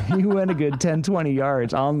 rolls. He went a good 10-20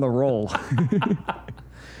 yards on the roll.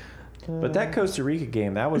 But that Costa Rica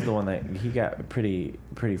game, that was the one that he got pretty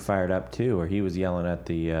fired up too, where he was yelling at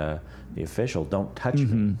the official, "Don't touch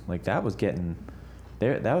me!" Like that was getting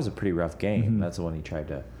there. That was a pretty rough game. That's the one he tried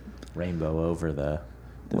to rainbow over the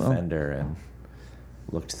defender and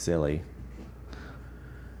looked silly.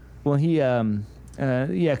 Well,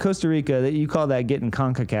 Costa Rica. You call that getting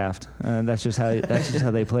CONCACAF'd. That's just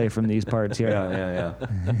how they play from these parts here. Yeah.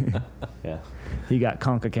 Yeah. He got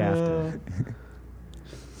CONCACAF'd.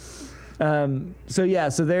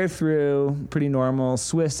 So they're through pretty normal.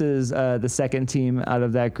 Swiss is the second team out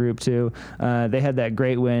of that group too. They had that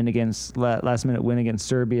great win against last minute win against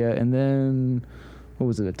Serbia, and then what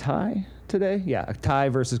was it, a tie today? Yeah, a tie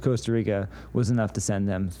versus Costa Rica was enough to send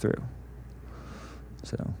them through.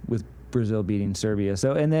 So with Brazil beating Serbia.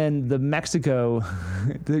 So and then the Mexico,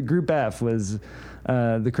 the Group F was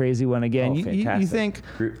the crazy one again. You think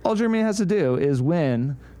all Germany has to do is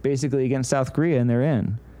win basically against South Korea and they're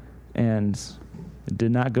in. And it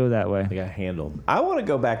did not go that way. They got handled. I want to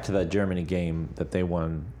go back to that Germany game that they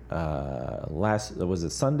won was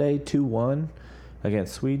it Sunday 2-1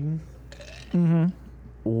 against Sweden?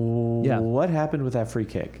 Mm-hmm. Yeah. What happened with that free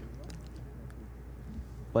kick?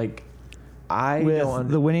 Like,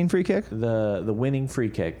 the winning free kick? The winning free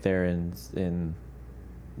kick there in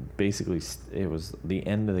basically it was the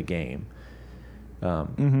end of the game. I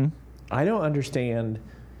don't understand.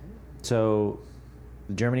 So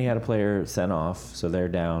Germany had a player sent off, so they're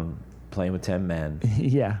down playing with 10 men.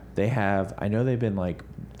 Yeah. I know they've been like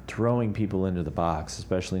throwing people into the box,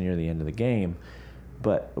 especially near the end of the game.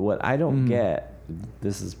 But what I don't get,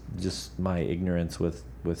 this is just my ignorance with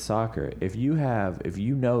soccer. If you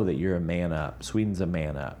know that you're a man up, Sweden's a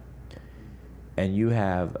man up, and you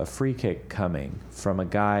have a free kick coming from a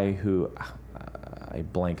guy who, I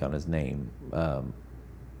blank on his name.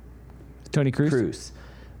 Tony Kroos.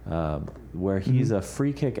 Where he's a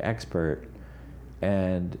free kick expert,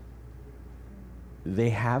 and they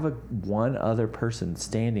have one other person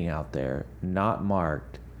standing out there, not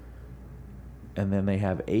marked, and then they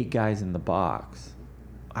have 8 guys in the box.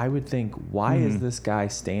 I would think, why is this guy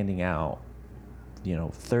standing out,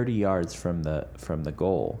 30 yards from the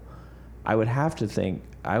goal? I would have to think,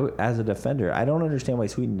 as a defender, I don't understand why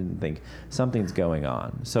Sweden didn't think something's going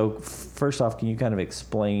on. So first off, can you kind of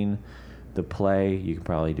explain the play? You can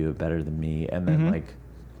probably do it better than me. And then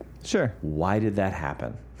sure, why did that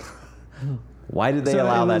happen? Why did they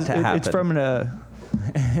allow that to happen? It's from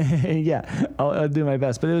yeah, I'll do my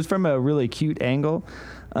best, but it was from a really cute angle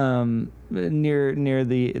near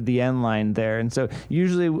the end line there. And so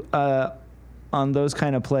usually on those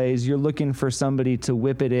kind of plays, you're looking for somebody to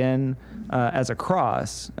whip it in as a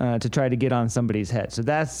cross to try to get on somebody's head. So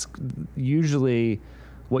that's usually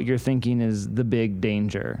what you're thinking is the big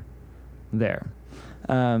danger there.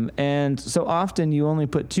 And so often you only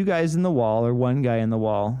put 2 guys in the wall or 1 guy in the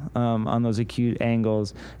wall on those acute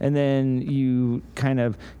angles, and then you kind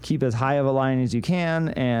of keep as high of a line as you can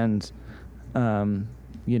and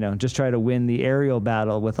just try to win the aerial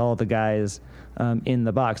battle with all the guys in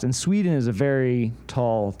the box. And Sweden is a very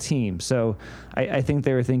tall team, so I think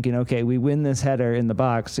they were thinking, okay, we win this header in the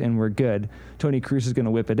box and we're good. Tony Kroos is going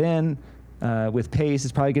to whip it in. With pace,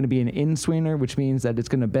 it's probably going to be an in-swinger, which means that it's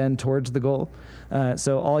going to bend towards the goal.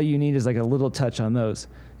 So all you need is like a little touch on those,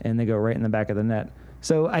 and they go right in the back of the net.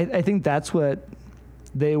 So I think that's what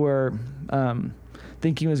they were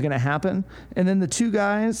thinking was going to happen. And then the 2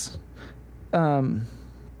 guys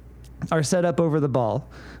are set up over the ball,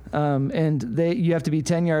 and you have to be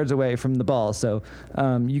 10 yards away from the ball, so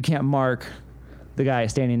you can't mark the guy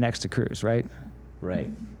standing next to Kroos, right? Right.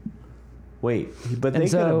 Wait, but they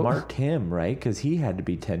could have marked him, right? Because he had to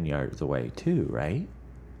be 10 yards away too, right?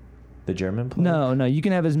 The German player? No, you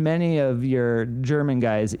can have as many of your German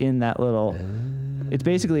guys in that little... It's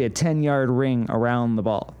basically a 10-yard ring around the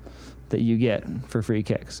ball that you get for free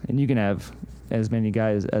kicks. And you can have as many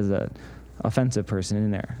guys as a offensive person in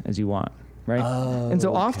there as you want, right? Oh, and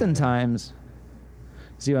so oftentimes...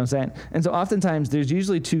 See what I'm saying? And so oftentimes there's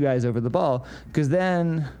usually 2 guys over the ball, because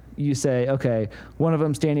then you say, okay, one of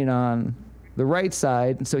them standing on the right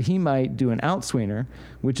side, so he might do an outswinger,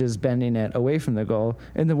 which is bending it away from the goal,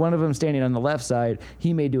 and then one of them standing on the left side,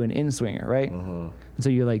 he may do an in-swinger, right? And so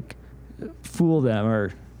you like fool them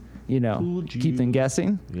or, keep them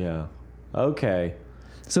guessing. Yeah. Okay.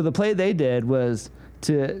 So the play they did was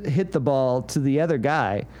to hit the ball to the other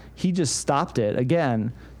guy. He just stopped it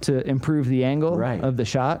again to improve the angle of the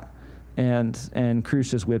shot, and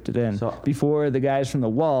Kroos just whipped it in before the guys from the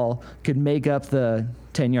wall could make up the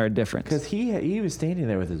 10-yard difference. Because he was standing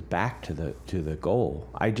there with his back to the goal.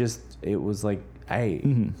 It was like,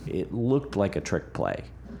 it looked like a trick play.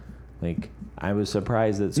 Like, I was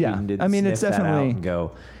surprised that Sweden didn't sniff that out and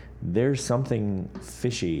go, there's something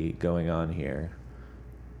fishy going on here.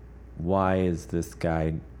 Why is this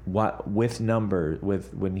guy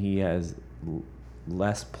when he has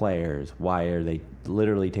less players, why are they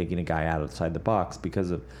literally taking a guy outside the box?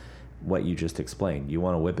 Because of what you just explained. You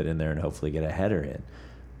want to whip it in there and hopefully get a header in.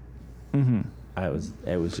 You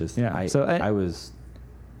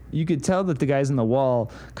You could tell that the guys in the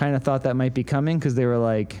wall kind of thought that might be coming, because they were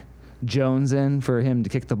like, Jones in for him to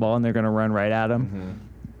kick the ball, and they're going to run right at him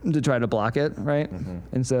to try to block it, right?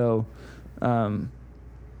 And so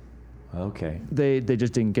Okay. they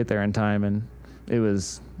just didn't get there in time, and it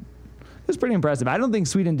was pretty impressive. I don't think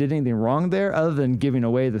Sweden did anything wrong there other than giving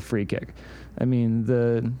away the free kick. I mean,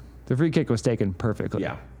 the free kick was taken perfectly.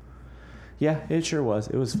 Yeah. Yeah, it sure was.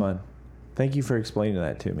 It was fun. Thank you for explaining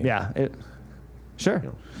that to me. Yeah. Sure.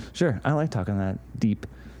 I like talking that deep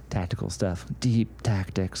tactical stuff. Deep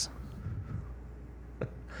tactics.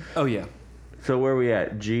 Oh yeah. So where are we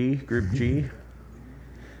at? G? Group G?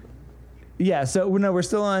 Yeah, so we're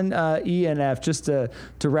still on E and F. Just to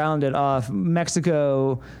round it off,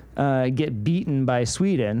 Mexico get beaten by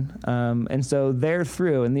Sweden, and so they're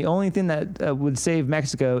through. And the only thing that would save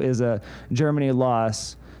Mexico is a Germany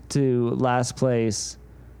loss to last place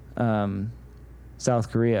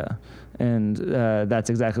South Korea, and that's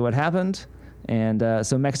exactly what happened. And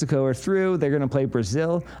so Mexico are through. They're going to play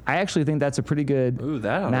Brazil. I actually think that's a pretty good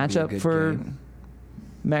matchup for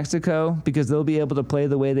Mexico, because they'll be able to play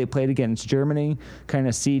the way they played against Germany, kind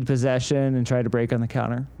of cede possession and try to break on the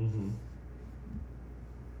counter.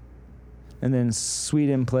 And then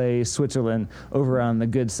Sweden plays Switzerland over on the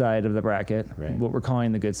good side of the bracket, what we're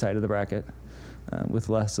calling the good side of the bracket, with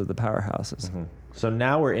less of the powerhouses. So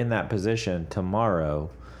now we're in that position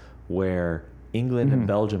tomorrow where England and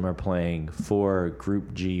Belgium are playing for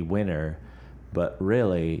Group G winner, but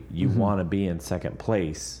really you want to be in second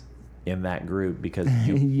place in that group because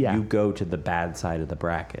you go to the bad side of the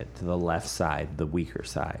bracket, to the left side, the weaker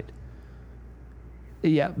side.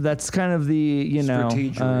 Yeah, that's kind of the, you got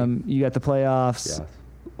the playoffs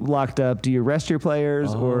locked up. Do you rest your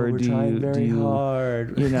players or do you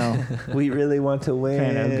hard. We really want to win.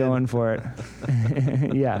 Kind of going for it.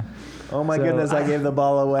 Yeah. Oh my goodness, I gave the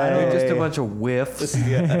ball away. Just a bunch of whiffs.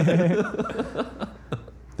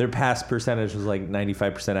 Their pass percentage was like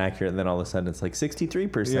 95% accurate, and then all of a sudden it's like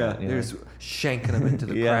 63%. Yeah, they're just shanking them into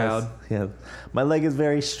the crowd. Yeah, my leg is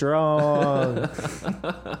very strong.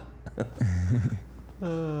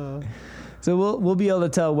 So we'll be able to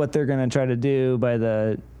tell what they're going to try to do by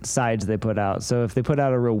the sides they put out. So if they put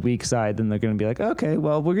out a real weak side, then they're going to be like, okay,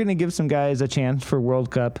 well, we're going to give some guys a chance for World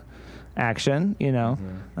Cup action,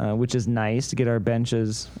 which is nice to get our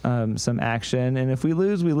benches some action. And if we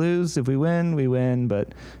lose, we lose. If we win, we win. But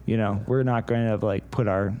we're not going to put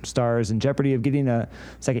our stars in jeopardy of getting a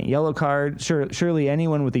second yellow card. Surely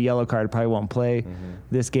anyone with a yellow card probably won't play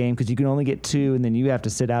this game because you can only get 2, and then you have to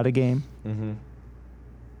sit out a game.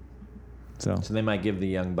 So they might give the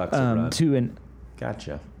young bucks a run. 2 and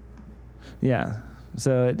gotcha. Yeah.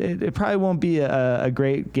 So it probably won't be a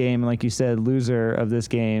great game. Like you said, loser of this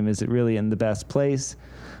game is really in the best place.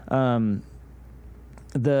 Both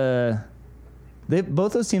those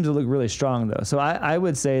teams will look really strong, though. So I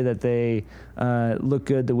would say that they look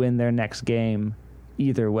good to win their next game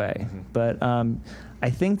either way. But I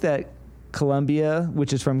think that Colombia,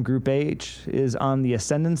 which is from Group H, is on the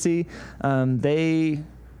ascendancy. They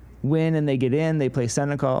win and they get in. They play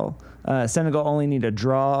Senegal. Senegal only need a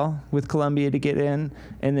draw with Colombia to get in,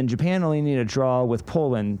 and then Japan only need a draw with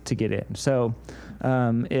Poland to get in. So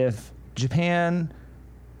if Japan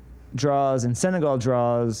draws and Senegal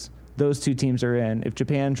draws, those 2 teams are in. If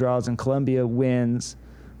Japan draws and Colombia wins,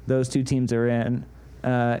 those 2 teams are in.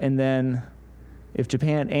 And then if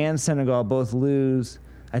Japan and Senegal both lose,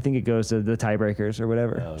 I think it goes to the tiebreakers or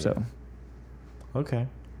whatever. Oh, yeah. So okay,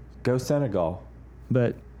 go Senegal.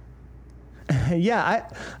 But yeah,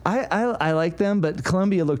 I like them, but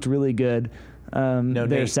Colombia looked really good. No, their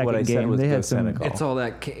Nate, second what I game, said was they go had some. Senegal.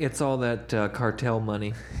 It's all that cartel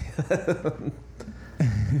money.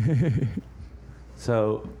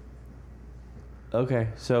 So, okay.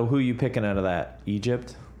 So who are you picking out of that?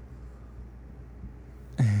 Egypt?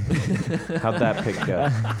 How'd that pick go?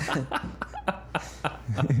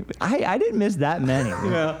 I didn't miss that many.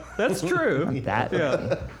 Yeah, that's true.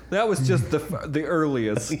 That was just the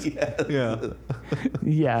earliest.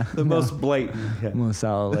 Yeah. The most blatant. Mo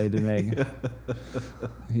Salah laid an egg.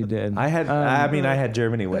 He did. I had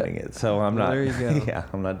Germany winning it, so I'm not. There you go. Yeah,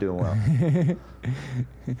 I'm not doing well.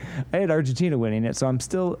 I had Argentina winning it, so I'm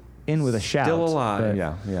still in with a shout. Still alive.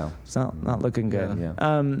 Yeah. It's not looking good. Yeah.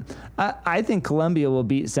 I think Colombia will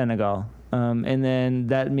beat Senegal. And then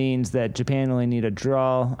that means that Japan only need a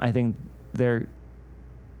draw. I think they're,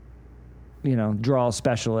 draw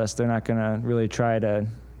specialists. They're not going to really try to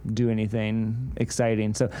do anything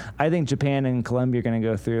exciting. So I think Japan and Colombia are going to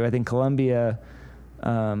go through. I think Colombia,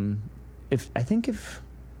 if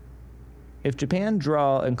if Japan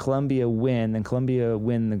draw and Colombia win, then Colombia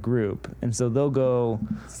win the group, and so they'll go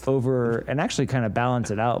over and actually kind of balance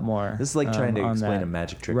it out more. This is like trying to on explain that a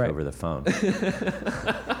magic trick Right. over the phone.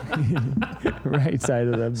 right side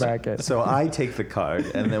of the bracket. So I take the card,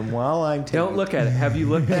 and then while I'm taking... Don't look at it. Have you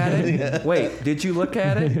looked at it? Wait, did you look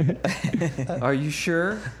at it? Are you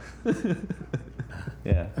sure?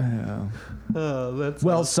 Yeah. Oh, that's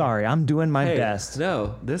Well, sorry, I'm doing my Hey, best.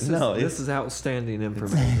 No, this is outstanding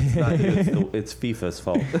information. It's, not, it's FIFA's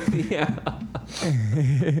fault. Yeah.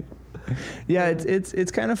 Yeah,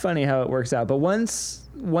 it's kind of funny how it works out. But once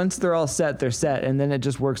they're all set, they're set, and then it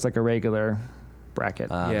just works like a regular bracket.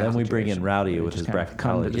 Yeah. Then we bring in Rowdy We with just his kinda bracket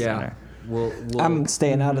come to college. the Yeah. center. We'll I'm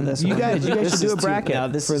staying out of this. You one. guys should This do is a bracket No,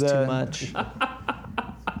 this for is the- too much.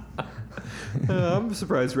 I'm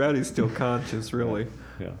surprised Rowdy's still conscious, really.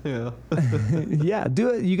 Yeah. Yeah. Yeah, do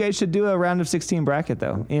it. You guys should do a round of 16 bracket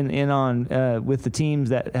though. In on with the teams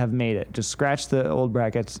that have made it. Just scratch the old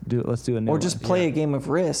brackets. Let's do a new Or one. just play a game of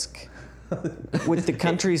Risk with the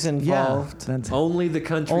countries involved. Yeah, that's, Only the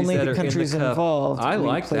countries Only that the are countries in the cup. involved. I we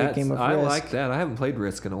like play a that. game of I Risk. like that. I haven't played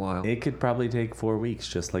Risk in a while. It could probably take 4 weeks,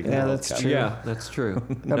 just like Yeah, the that's World Cup. true. Yeah, that's true.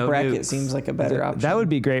 A No bracket nukes. seems like a better option. that would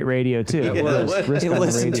be great radio too. It would. Risk Hey, on the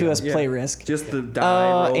listen to radio. us play Risk. Just the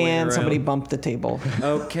die rolling And around. somebody bumped the table.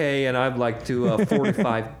 Okay, and I'd like to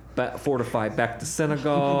fortify back to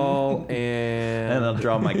Senegal, And I'll and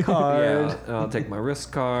draw my card. yeah, I'll take my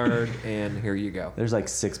Risk card, and here you go. There's like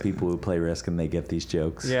 6 people who play Risk and they get these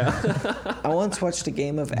jokes. Yeah. I once watched a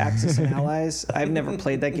game of Axis and Allies. I've never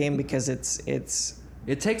played that game because it's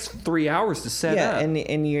It takes 3 hours to set yeah, up.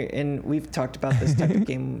 and we've talked about this type of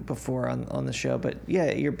game before on the show, but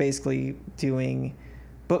yeah, you're basically doing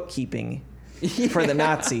bookkeeping for the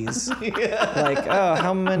Nazis. Like, oh,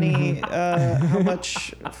 how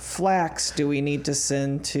much flax do we need to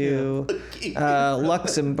send to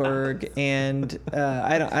Luxembourg? And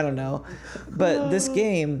I don't know, but this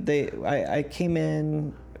game, I came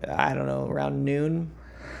in, I don't know, around noon.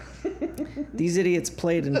 These idiots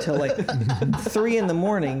played until like 3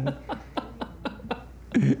 a.m.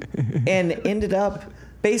 and ended up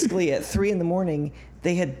basically at 3 a.m.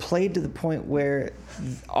 they had played to the point where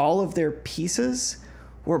all of their pieces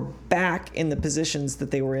were back in the positions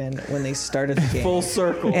that they were in when they started the game. Full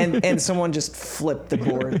circle. And someone just flipped the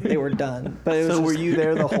board. They were done. But it was So were just- you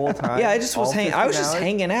there the whole time? Yeah, I just was All hanging. I was 15 just hours?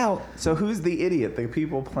 hanging out. So who's the idiot? The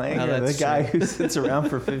people playing, No, or the that's guy true. who sits around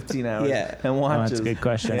for 15 hours Yeah. and Oh, watches? that's a good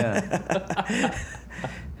question. Yeah.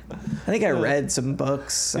 I think I read some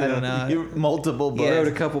books. I don't know. You, multiple books. Yeah. Wrote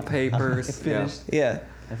a couple papers. I finished. Yeah.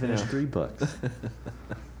 I finished Yeah. 3 books.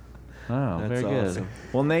 Oh, That's very good. awesome.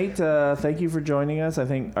 Well, Nate, thank you for joining us. I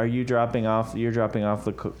think you're dropping off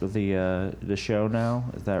the show now.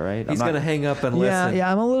 Is that right? He's gonna hang up and Yeah, listen.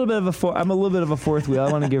 yeah. I'm a little bit of a fourth wheel.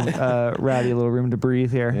 I want to give Rowdy a little room to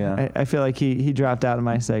breathe here. Yeah. I feel like he dropped out of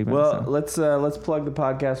my segment. Well, so. let's plug the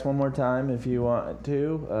podcast one more time if you want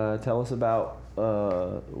to. Tell us about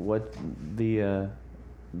what the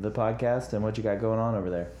podcast and what you got going on over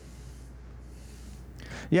there.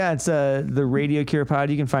 Yeah, it's the Radio Cure Pod.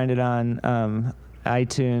 You can find it on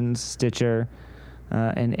iTunes, Stitcher,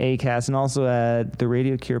 and Acast, and also at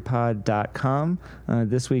theradiocurepod.com.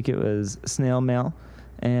 This week it was Snail Mail.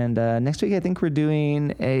 And next week I think we're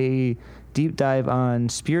doing a deep dive on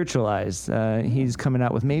Spiritualized. He's coming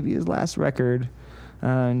out with maybe his last record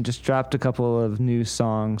and just dropped a couple of new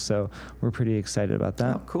songs, so we're pretty excited about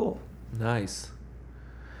that. Oh, cool. Nice.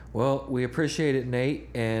 Well, we appreciate it, Nate,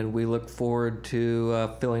 and we look forward to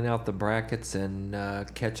filling out the brackets and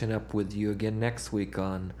catching up with you again next week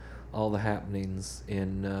on all the happenings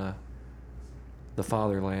in the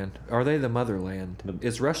fatherland. Are they the motherland?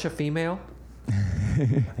 Is Russia female? I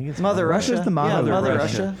think it's Mother Russia. Russia's the mother Yeah, Mother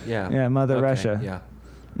Russia. Russia. Yeah. Yeah, Mother Okay, Russia. Yeah.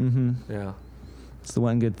 Mm-hmm. Yeah. It's the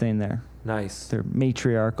one good thing there. Nice. They're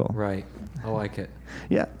matriarchal. Right. I like it.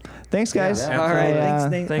 Yeah. Thanks, guys. Yeah. All right. I,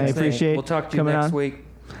 Thanks, Nate. Thanks, I appreciate Nate. We'll talk to you coming next on. week.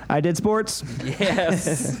 I did sports.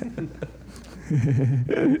 Yes.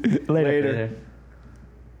 Later.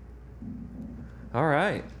 All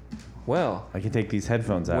right. Well, I can take these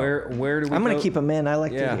headphones out. where do we I'm gonna go? keep them in. I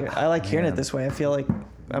like Yeah. hearing Yeah. it this way. I feel like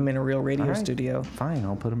I'm in a real radio All right. studio. Fine,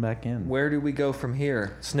 I'll put them back in. Where do we go from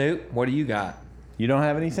here? Snoop, what do you got? You don't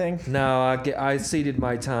have anything? No, I ceded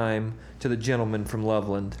my time to the gentleman from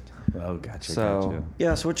Loveland. Oh, gotcha. So- gotcha.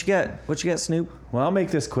 Yeah. So what you got? What you got, Snoop? Well, I'll make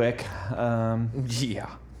this quick. Yeah.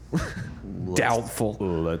 Doubtful.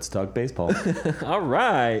 Let's talk baseball. All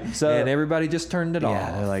right. So- and everybody just turned it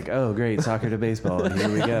Yeah, they're off. like, oh, great, soccer to baseball. Here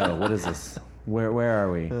we go. What is this? Where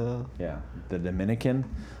are we? Yeah, the Dominican.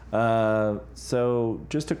 So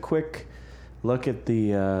just a quick look at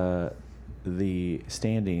the the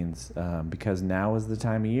standings because now is the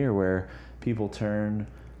time of year where people turn,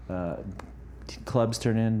 clubs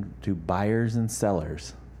turn into buyers and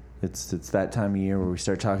sellers. It's that time of year where we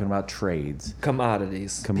start talking about trades.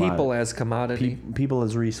 Commodities. People as commodity. People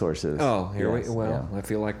as resources. Oh, here I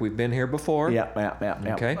feel like we've been here before. Yeah.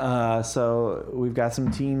 Okay. So we've got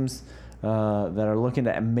some teams that are looking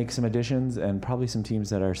to make some additions, and probably some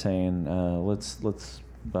teams that are saying, let's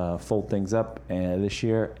fold things up this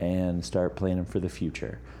year and start planning for the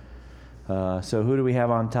future. So who do we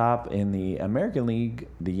have on top in the American League?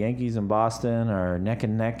 The Yankees and Boston are neck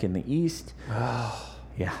and neck in the East.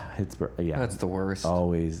 Yeah, That's the worst.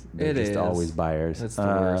 Always, they're just always buyers. That's the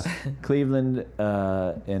worst. Cleveland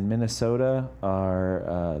and Minnesota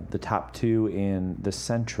are the top two in the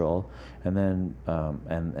Central, and then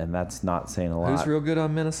and that's not saying a lot. Who's real good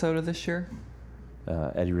on Minnesota this year?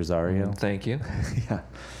 Eddie Rosario. Thank you. Yeah.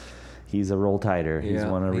 He's a roll tighter. He's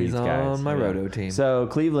one of Reed's guys. He's on my roto team. So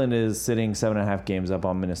Cleveland is sitting 7.5 games up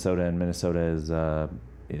on Minnesota, and Minnesota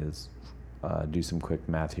is do some quick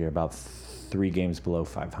math here, about 3 games below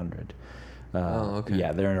 500. Okay.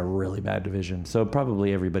 Yeah, they're in a really bad division. So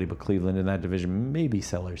probably everybody but Cleveland in that division, maybe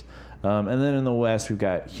sellers. And then in the West, we've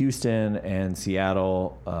got Houston and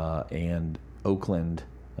Seattle and Oakland.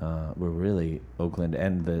 We're really Oakland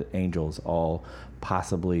and the Angels all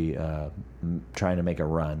possibly trying to make a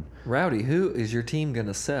run. Rowdy, who is your team going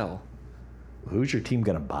to sell? Who's your team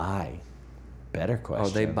going to buy? Better question. Are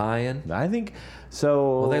they buying? I think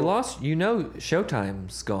so. Well, they lost.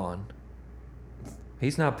 Showtime's gone.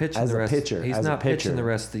 He's not pitching As the a rest. pitcher, He's as a not pitching pitcher. the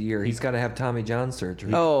rest of the year. He's got to have Tommy John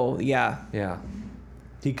surgery. Oh, yeah. Yeah.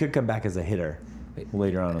 He could come back as a hitter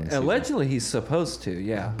later on in the season. Allegedly, he's supposed to.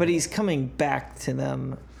 Yeah. But he's coming back to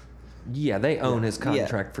them. Yeah, they own his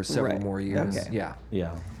contract Yeah. for several Right. more years. Okay. Yeah.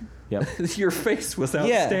 Yeah. Yep. Your face was Yeah.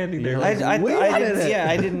 outstanding there.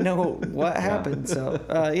 I didn't know what happened. So,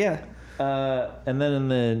 yeah. And then in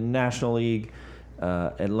the National League,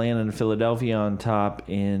 Atlanta and Philadelphia on top,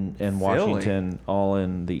 and Washington all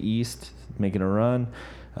in the East making a run.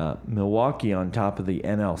 Milwaukee on top of the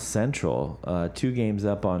NL Central, 2 games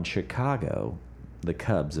up on Chicago, the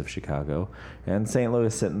Cubs of Chicago, and St.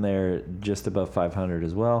 Louis sitting there just above 500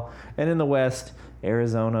 as well. And in the West,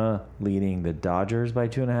 Arizona leading the Dodgers by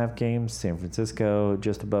 2.5 games. San Francisco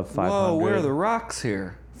just above 500. Whoa, where are the Rocks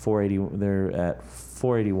here? 480. They're at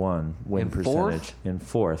 481 win In percentage fourth? in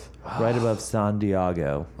fourth, right above San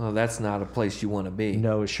Diego. Well, that's not a place you want to be.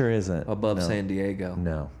 No, it sure isn't. Above No. San Diego.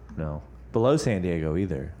 No. Below San Diego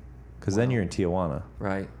either, because then you're in Tijuana,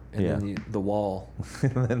 Right. And Yeah. then the wall.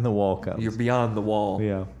 and then the wall comes. You're beyond the wall.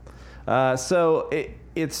 Yeah. So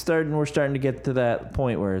it's starting. We're starting to get to that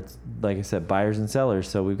point where it's, like I said, buyers and sellers.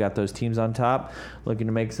 So we've got those teams on top looking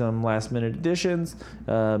to make some last minute additions,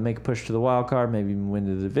 make a push to the wild card, maybe even win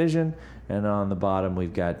the division. And on the bottom,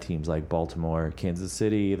 we've got teams like Baltimore, Kansas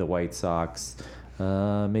City, the White Sox,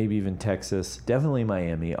 maybe even Texas, definitely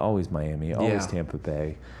Miami, always Yeah. Tampa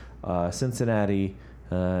Bay, Cincinnati.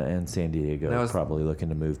 And San Diego Now probably looking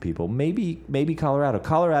to move people. Maybe Colorado.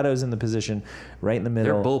 Colorado's in the position right in the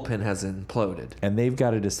Their middle. bullpen has imploded. And they've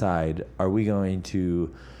got to decide, are we going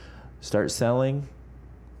to start selling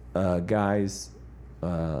guys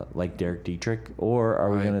like Derek Dietrich, or are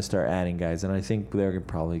we Right. going to start adding guys? And I think they're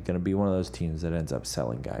probably going to be one of those teams that ends up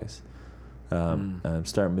selling guys.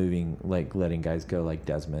 Start moving, like letting guys go like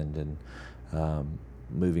Desmond, and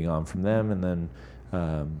moving on from them, and then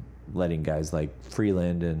letting guys like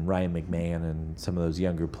Freeland and Ryan McMahon and some of those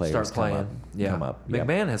younger players Start playing. come up. Yep.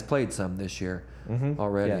 McMahon has played some this year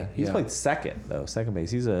already. Yeah, he's Yeah. played second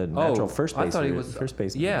base. He's a natural first base. I thought he was first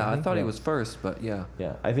base. Yeah, I thought he was first, but yeah.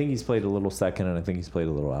 Yeah, I think he's played a little second, and I think he's played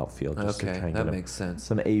a little outfield. Just to Okay, try and that get makes sense.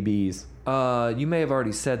 some ABs. You may have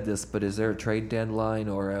already said this, but is there a trade deadline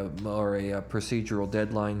or a procedural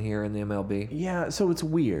deadline here in the MLB Yeah, so it's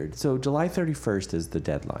weird. So July 31st is the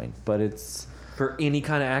deadline, but it's for any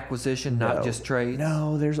kind of acquisition, not No. just trades?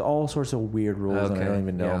 No, there's all sorts of weird rules, and I Okay, don't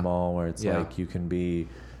even know yeah. them all. Where it's Yeah. like you can be,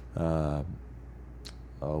 what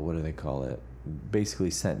do they call it? Basically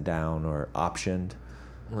sent down or optioned.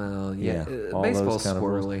 Well, yeah. all Baseball's those kind of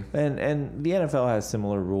rules. squirrely. And the NFL has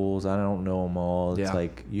similar rules. I don't know them all. It's Yeah.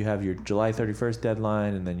 like you have your July 31st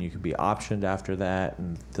deadline, and then you can be optioned after that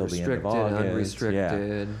until the end of Restricted, August.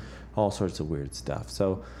 unrestricted. Yeah, all sorts of weird stuff.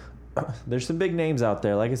 So there's some big names out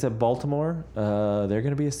there. Like I said, Baltimore, they're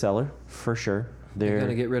going to be a seller for sure. They're going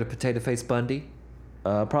to get rid of Potato Face Bundy.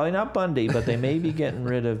 Probably not Bundy, but they may be getting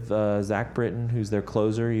rid of Zach Britton, who's their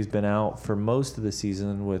closer. He's been out for most of the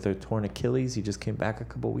season with a torn Achilles. He just came back a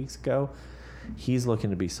couple weeks ago. He's looking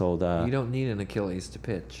to be sold. You don't need an Achilles to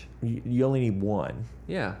pitch. You only need one.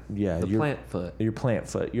 Yeah. Yeah, The your plant foot. Your plant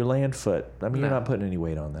foot. Your land foot. I mean, you're No. not putting any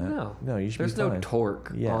weight on that. No. No, you should There's be no fine.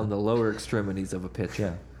 torque Yeah. on the lower extremities of a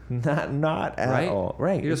pitcher. Yeah. Not at Right? all.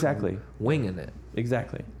 Right, You're just exactly. winging it.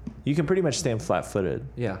 Exactly. You can pretty much stand flat-footed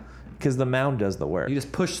Yeah. because the mound does the work. You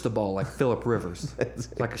just push the ball like Phillip Rivers.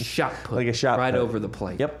 Like a shot put. Like a shot right put. over the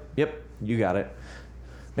plate. Yep. You got it.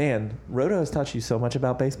 Man, Roto has taught you so much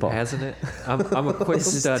about baseball. Hasn't it? I'm a quick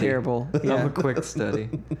This is study. terrible. I'm Yeah. a quick study.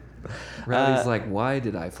 Rowdy's like, why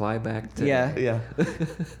did I fly back today? Yeah. Yeah.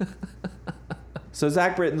 So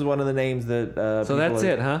Zach Britton's one of the names that So people that's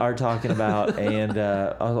it, huh? are talking about, and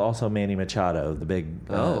also Manny Machado, the big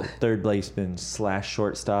third baseman /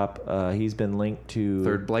 shortstop. He's been linked to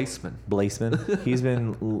Third baseman. Blaseman. He's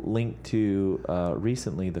been linked to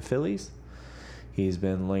recently the Phillies. He's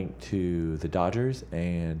been linked to the Dodgers,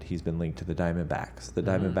 and he's been linked to the Diamondbacks. The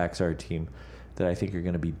Diamondbacks are a team that I think are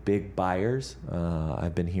going to be big buyers.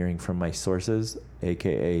 I've been hearing from my sources,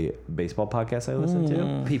 aka baseball podcasts I listen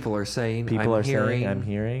to. People are saying. I'm hearing.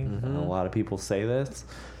 hearing. Mhm. A lot of people say this.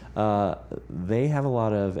 They have a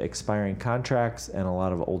lot of expiring contracts and a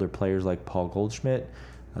lot of older players like Paul Goldschmidt.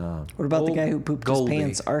 What about the guy who pooped Goldie. his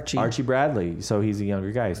pants, Archie? Archie Bradley. So he's a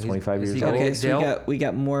younger guy. He's 25 is years he old. gonna Okay, get so dealt? we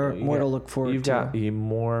got more to look forward You've to.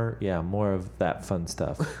 got more of that fun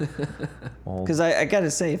stuff. Because I got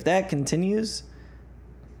to say, if that continues,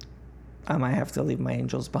 I might have to leave my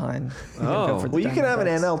Angels behind. and Oh. go for the Well, you can have an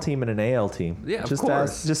Diamondbacks. NL team and an AL team. Yeah, of just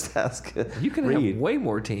course. Just ask. You can Reed. have way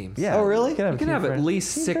more teams. Yeah. Oh, really? You can have, You a can team have for- at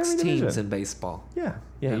least team for 6 every teams division. in baseball. Yeah.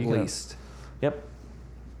 Yeah. At you can have- least. Yep.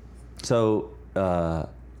 So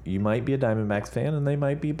you might be a Diamondbacks fan, and they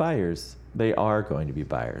might be buyers. They are going to be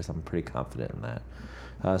buyers. I'm pretty confident in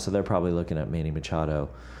that. So they're probably looking at Manny Machado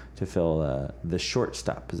to fill the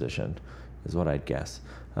shortstop position, is what I'd guess.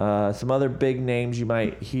 Some other big names you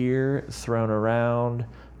might hear thrown around: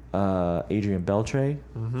 Adrian Beltre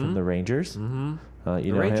from the Rangers. Mm-hmm. You The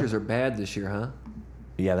know Rangers him? are bad this year, huh?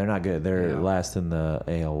 Yeah, they're not good. They're Yeah. last in the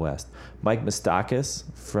AL West. Mike Moustakas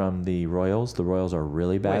from the Royals. The Royals are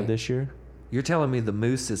really bad Wait. this year. You're telling me the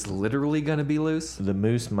Moose is literally going to be loose? The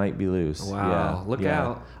Moose might be loose. Wow, Yeah, look yeah.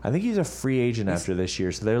 out. I think he's a free agent after this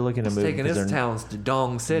year, so they're looking to He's move. taking 'cause his they're- talents to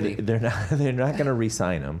Dong City. They're not going to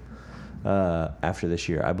re-sign him after this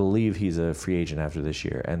year. I believe he's a free agent after this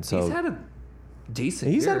year, and so He's had a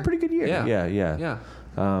decent he's year. had a pretty good year. Yeah. Yeah.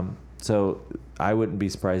 So I wouldn't be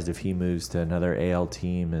surprised if he moves to another AL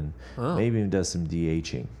team and Oh. maybe even does some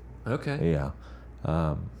DHing. Okay. Yeah.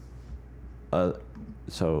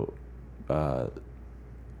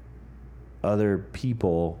 Other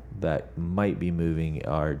people that might be moving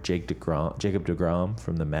are Jacob DeGrom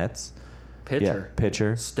from the Mets. Pitcher. Yeah,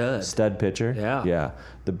 pitcher. Stud. Pitcher. Yeah. Yeah.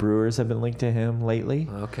 The Brewers have been linked to him lately.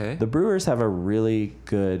 Okay. The Brewers have a really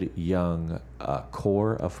good young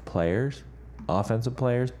core of players, offensive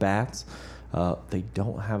players, bats. They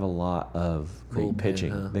don't have a lot of great Bullpen,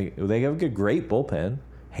 pitching. huh? They have a great bullpen.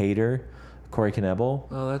 Hader, Corey Knebel.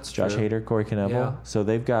 Oh, that's Josh true. Hader, Corey Knebel. Yeah. So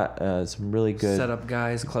they've got some really good Setup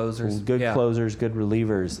guys, closers. good Yeah. closers, good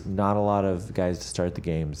relievers. Not a lot of guys to start the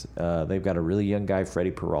games. They've got a really young guy,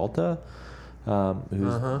 Freddie Peralta,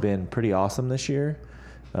 who's been pretty awesome this year.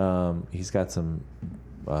 He's got some.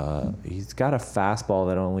 He's got a fastball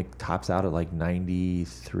that only tops out at like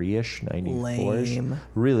 93-ish, 94-ish. Lame.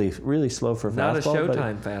 Really, really slow for Not a fastball. but-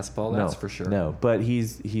 Showtime fastball, that's for sure. No, but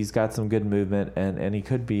he's got some good movement, and he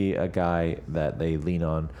could be a guy that they lean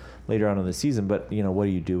on later on in the season. But what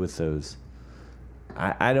do you do with those?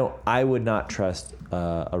 I would not trust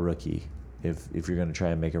a rookie if you're going to try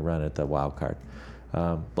and make a run at the wild card.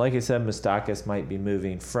 Like I said, Moustakas might be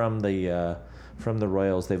moving from the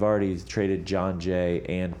Royals. They've already traded John Jay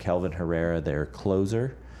and Kelvin Herrera, their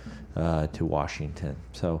closer, to Washington.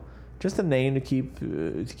 So just a name to keep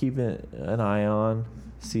an eye on.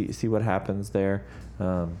 See what happens there.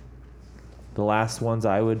 The last ones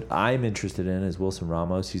I'm interested in is Wilson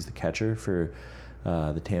Ramos. He's the catcher for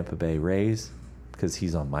the Tampa Bay Rays because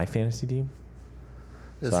he's on my fantasy team.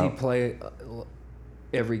 Does So he play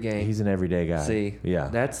every game? He's an everyday guy. See, yeah,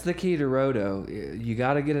 that's the key to Roto. You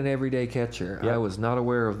got to get an everyday catcher. Yep. I was not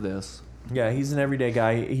aware of this. yeah. He's an everyday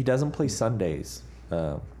guy. He doesn't play Sundays.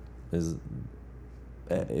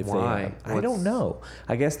 Why? I don't know.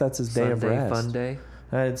 I guess that's his day of Sunday rest. fun day.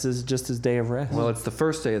 It's just his day of rest. Well, it's the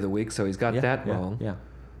first day of the week, so he's got that wrong. Yeah.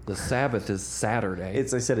 The Sabbath is Saturday. I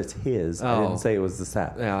said it's his. I Oh. didn't say it was the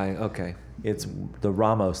Sabbath. yeah. Okay. It's the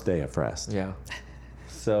Ramos day of rest. Yeah.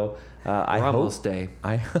 So I Ramos hope Day.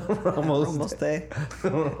 Ramos Day.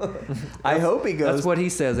 I hope he goes. That's what he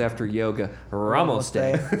says after yoga. Ramos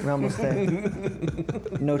Day. Ramos Day.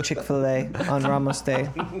 No Chick-fil-A on Ramos Day.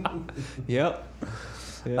 Yep.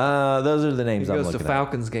 Those are the He names I'm goes to looking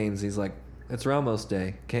Falcons games. He's like, it's Ramos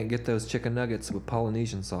Day. Can't get those chicken nuggets with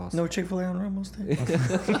Polynesian sauce. No Chick-fil-A on Ramos Day.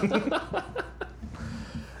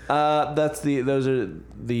 Those are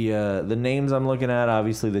the names I'm looking at.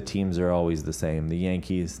 Obviously, the teams are always the same. The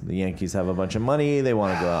Yankees have a bunch of money. They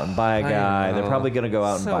want to go out and buy a guy. They're probably going to go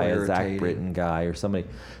out and So buy a Zach irritating. Britton guy or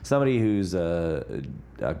somebody who's a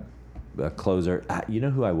closer. You know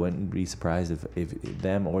who I wouldn't be surprised if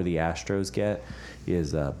them or the Astros get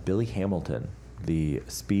is Billy Hamilton, the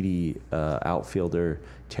speedy outfielder,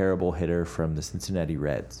 terrible hitter from the Cincinnati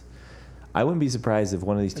Reds. I wouldn't be surprised if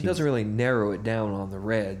one of these It teams. doesn't really narrow it down on the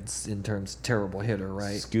Reds in terms of terrible hitter,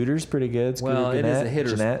 right? Scooter's pretty good. Scooter Well, it is a Gennett,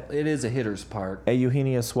 hitter's. Jeanette. It is a hitter's park.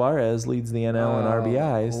 Eugenio Suarez leads the NL in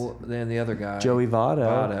RBIs. Well, then the other guy, Joey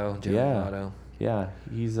Votto. Joey Votto. Yeah,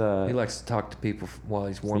 he's He likes to talk to people while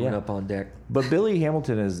he's warming Yeah. up on deck. But Billy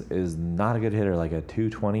Hamilton is not a good hitter, like a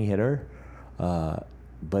 220 hitter.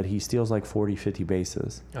 But he steals like 40, 50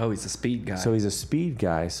 bases. Oh, he's a speed guy. So he's a speed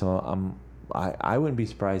guy. So I wouldn't be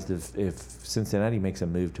surprised if Cincinnati makes a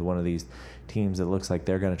move to one of these teams that looks like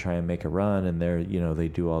they're going to try and make a run, and they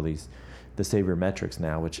do all the sabermetrics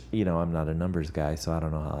now, which I'm not a numbers guy, so I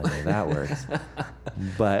don't know how I know that works.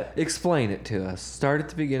 But Explain it to us. Start at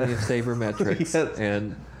the beginning of sabermetrics. Yes.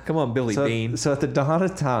 And come on, Billy Bean. So at the dawn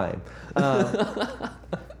of time,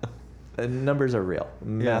 numbers are real.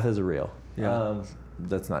 Math is real. Yeah.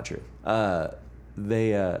 That's not true.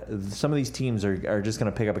 Some of these teams are just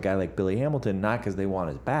going to pick up a guy like Billy Hamilton, not because they want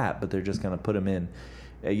his bat, but they're just going to put him in,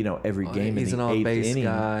 every game he's in an the eighth on-base inning.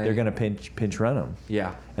 guy. They're going to pinch run him,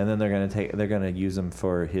 Yeah. and then they're going to use him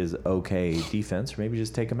for his okay defense, or maybe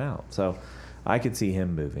just take him out. So I could see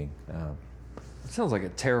him moving. It sounds like a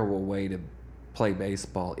terrible way to play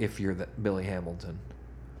baseball if you're Billy Hamilton.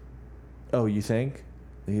 Oh, you think?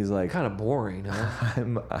 He's like, Kind of boring,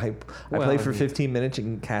 huh? I Well, play for I mean- 15 minutes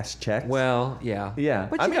and cash checks. Well, yeah. Yeah.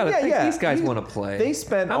 But I you mean, gotta yeah, think yeah. these guys You- want to play. they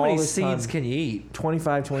spend How all many this seeds time- can you eat?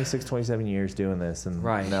 25, 26, 27 years doing this, and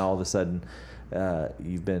Right. now all of a sudden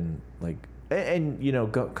you've been like, and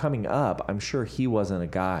coming up, I'm sure he wasn't a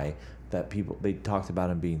guy that they talked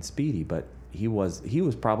about him being speedy, but he was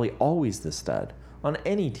probably always the stud on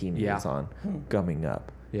any team he Yeah. was on coming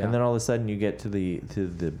up. Yeah. And then all of a sudden you get to the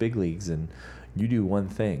big leagues and you do one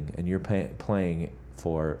thing and you're playing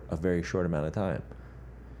for a very short amount of time.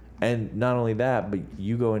 And not only that, but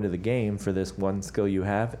you go into the game for this one skill you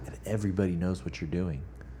have, and everybody knows what you're doing.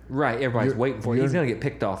 Right, everybody's You're- waiting for it. you're- He's going to get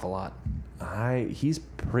picked off a lot. He's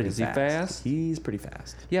pretty Is he fast. fast? He's pretty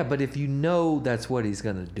fast. Yeah, but if you know that's what he's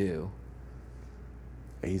going to do,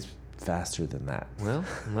 He's faster than that. well,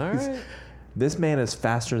 all right. This man is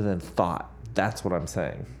faster than thought. That's what I'm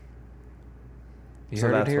saying. You So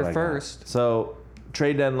heard it that's what here I got. first. So,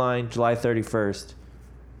 trade deadline, July 31st.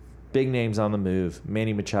 Big names on the move.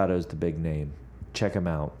 Manny Machado's the big name. Check him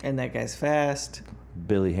out. And that guy's fast.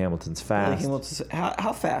 Billy Hamilton's fast. Billy Hamilton's,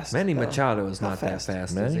 how fast? Manny though? Machado is How not that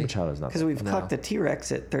fast, is Manny he? Machado's not. Because we've No. clocked the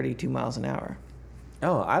T-Rex at 32 miles an hour.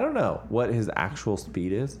 Oh, I don't know what his actual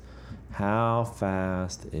speed is. How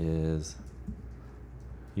fast is?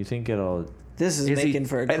 You think it'll? This is Is he- making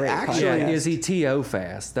for a and great actually, Yeah, podcast. is he TO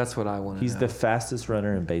fast? That's what I want to know. He's the fastest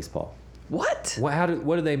runner in baseball. What?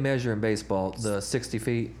 What do they measure in baseball? The 60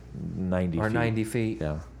 feet 90 or feet. 90 feet?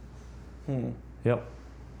 Yeah. Hmm. Yep.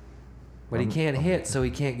 But he can't hit, so he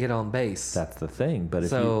can't get on base. That's the thing. But if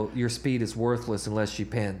So your speed is worthless unless you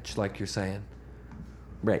pinch, like you're saying.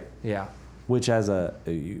 right, Yeah. which as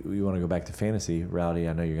you want to go back to fantasy, Rowdy,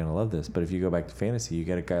 I know you're gonna love this, but if you go back to fantasy, you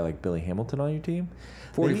get a guy like Billy Hamilton on your team.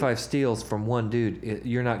 45 steals from one dude,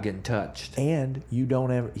 you're not getting touched. And you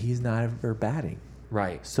don't ever. He's not ever batting,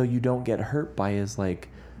 Right. so you don't get hurt by his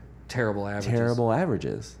Terrible averages. terrible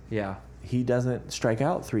averages. Yeah. He doesn't strike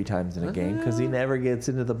out 3 times in a game because he never gets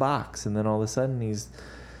into the box, and then all of a sudden he's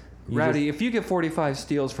Rowdy, if you get 45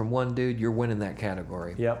 steals from one dude, you're winning that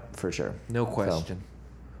category. Yep, for sure. No question.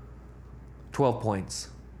 12 points.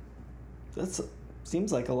 That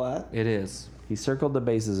seems like a lot. It is. He circled the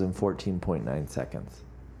bases in 14.9 seconds.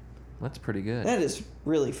 That's pretty good. That is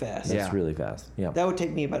really fast. That's Yeah. really fast. Yeah. That would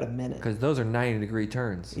take me about a minute. Because those are 90-degree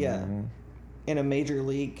turns. Yeah. Mhm. In a major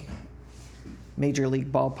league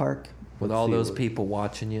ballpark. With Let's all see those what- people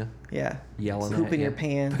watching you, Yeah. yelling at Poop in you. your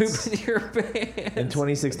pants. Poop in your pants. In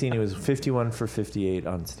 2016, he was 51 for 58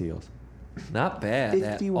 on steals. Not bad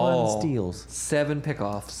 51 at all. steals. 7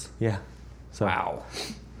 pickoffs. Yeah. So Wow.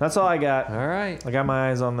 That's all I got. All right. I got my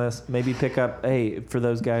eyes on this. Maybe pick up, for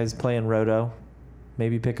those guys playing Roto,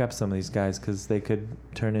 maybe pick up some of these guys because they could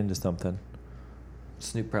turn into something.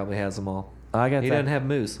 Snoop probably has them all. I got He doesn't have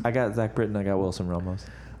Moose. I got Zach Britton. I got Wilson Ramos.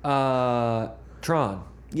 Tron,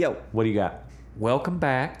 Yo, What do you got? welcome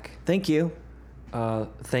back. thank you.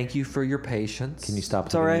 Thank you for your patience. Can you stop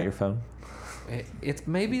It's looking all right. at your phone? It's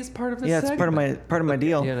maybe it's part of his Yeah, it's part of my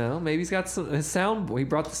deal. You know, maybe he's got his sound. He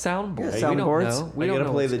brought the soundboard. Yeah, we don't soundboards. know. We Are you don't gonna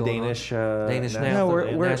know play what's the going on. Danish? Danish national- No,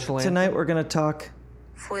 anthem, we're national anthem. tonight we're gonna talk.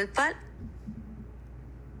 Fodbold.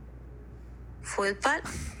 Fodbold.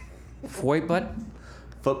 Football.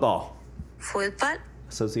 Football. Fodbold.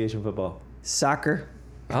 Association football. Soccer.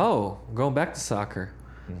 Oh, going back to soccer.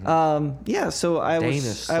 Yeah. So I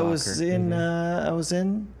Danish was soccer.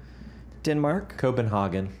 in Denmark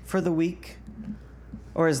Copenhagen. for the week,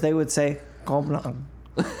 or as they would say, Copenhagen.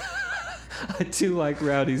 I do like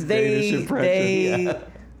Rowdy's Danish impression.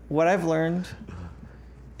 What I've learned,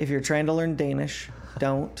 if you're trying to learn Danish,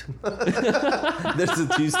 don't. There's a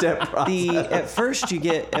two-step process. At first you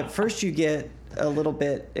get a little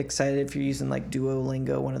bit excited if you're using like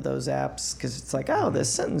Duolingo, one of those apps, because it's like, oh, this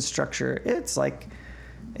sentence structure, it's like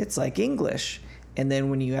English. And then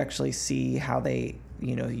when you actually see how they,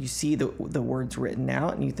 you see the words written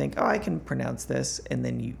out, and you think, oh, I can pronounce this, and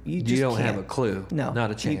then you just don't can't. have a clue. No,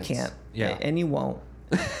 not a chance. You can't. Yeah, and you won't.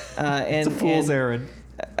 it's a fool's errand.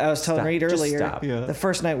 I was telling Stop. Reed Just earlier, stop. Yeah. the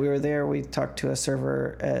first night we were there, we talked to a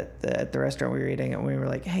server at the restaurant we were eating, and we were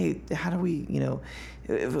like, hey, how do we,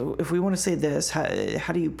 if we want to say this,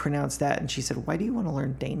 how do you pronounce that? And she said, why do you want to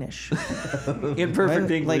learn Danish? In perfect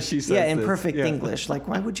Why- English, like, she says yeah, in this. perfect Yeah. English. Like,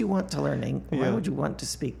 why would you want to learn Why Yeah. would you want to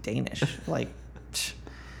speak Danish? Like,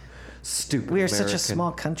 Stupid we are such a American.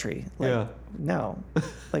 small country. Like, Yeah. no,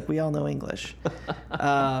 like we all know English.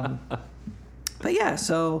 But yeah,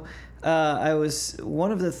 so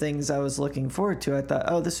one of the things I was looking forward to. I thought,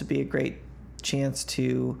 oh, this would be a great chance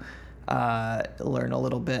to learn a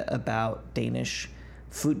little bit about Danish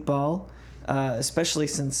football, especially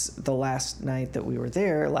since the last night that we were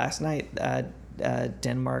there. Last night,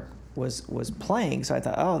 Denmark was playing, so I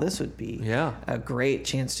thought, oh, this would be Yeah. a great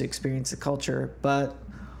chance to experience the culture. But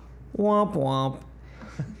womp womp,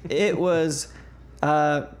 it was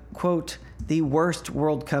quote the worst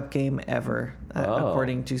World Cup game ever,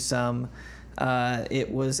 according to some.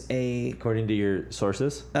 It was a According to your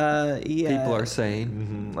sources, yeah. People are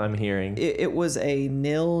saying I'm hearing. It was a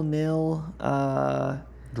 0-0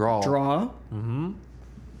 draw. draw.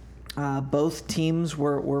 Both teams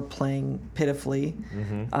were playing pitifully.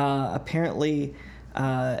 Apparently,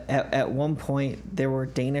 at one point, there were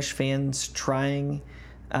Danish fans trying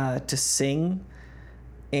to sing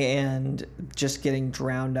and just getting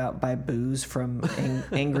drowned out by boos from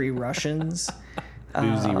angry Russians.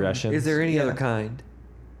 Boozy Russians. Is there any Yeah. other kind?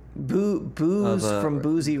 Booze from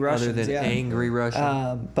boozy Russians, other than yeah. angry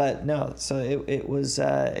Russian? But no, so it was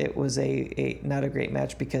a not a great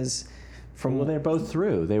match because from Well, they're both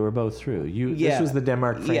through. They were both through. This Yeah. was the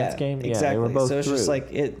Denmark-France yeah, game? exactly. Yeah, they were both so it's through. just like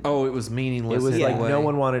it. Oh, it was meaningless. it was like anyway. no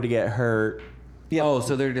one wanted to get hurt. Yep. Oh,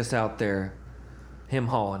 so they're just out there, him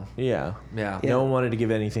hauling. Yeah. Yeah. Yeah. No one wanted to give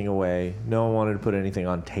anything away. No one wanted to put anything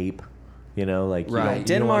on tape. You know, like you Right. don't-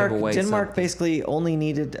 you don't wanna give away Denmark something. basically only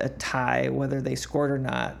needed a tie, whether they scored or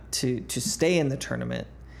not, to stay in the tournament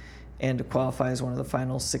and to qualify as one of the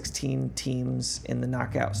final 16 teams in the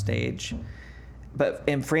knockout stage.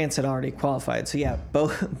 And France had already qualified, so yeah,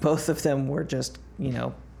 both of them were just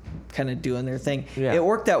kind of doing their thing. Yeah. It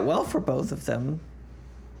worked out well for both of them,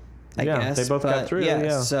 I Yeah, guess. they both got but through,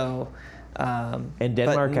 yeah. So, And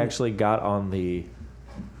Denmark but- actually got on the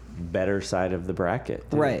better side of the bracket.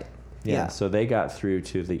 too. right. Yeah, so they got through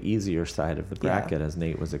to the easier side of the bracket, as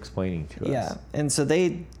Nate was explaining to us. Yeah, and so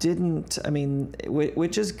they didn't. I mean,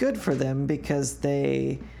 which is good for them because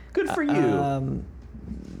they. Good for you.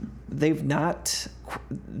 They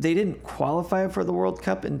didn't qualify for the World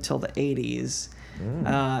Cup until the 80s.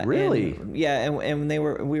 Really? And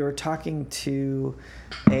we were talking to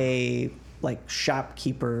a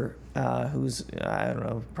shopkeeper who's I don't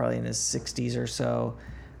know, probably in his 60s or so.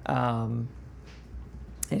 And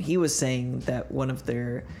he was saying that one of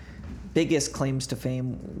their biggest claims to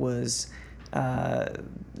fame was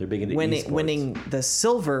They're big into esports. winning the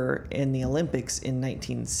silver in the Olympics in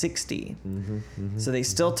 1960. So they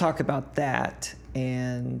still talk about that,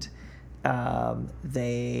 and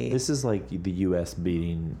they. This is like the U.S.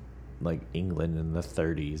 beating like England in the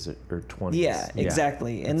 30s or 20s. Yeah,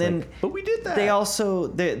 exactly. And It's then like, but we did that. they also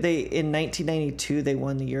they in 1992 they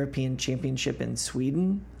won the European Championship in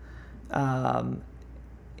Sweden,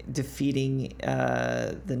 defeating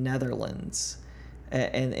the Netherlands.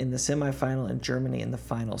 and in the semifinal, and Germany in the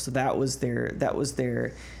final. So that was their.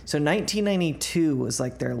 So 1992 was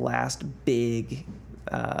like their last big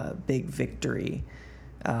victory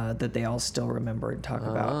that they all still remember and talk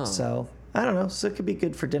about. So I don't know. So it could be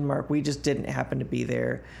good for Denmark. We just didn't happen to be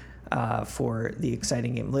there for the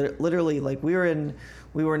exciting game. Literally, like we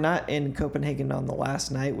were not in Copenhagen on the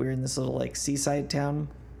last night. We were in this little like seaside town,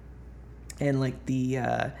 and like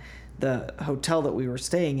the hotel that we were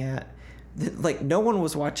staying at, like no one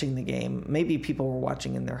was watching the game. Maybe people were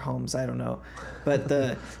watching in their homes. I don't know, but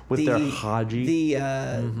their Haji,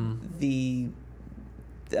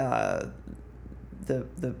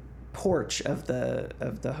 the porch of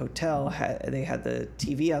the hotel they had the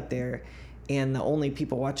TV out there, and the only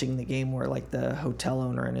people watching the game were like the hotel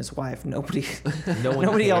owner and his wife. Nobody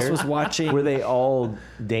else was watching. Were they all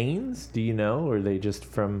Danes? Do you know, or are they just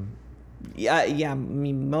from? Yeah. I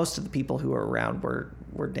mean, most of the people who were around were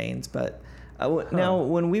Danes, but now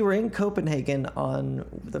when we were in Copenhagen on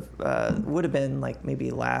the would have been like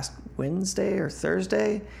maybe last Wednesday or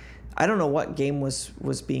Thursday. I don't know what game was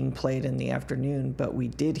being played in the afternoon, but we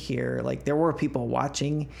did hear like there were people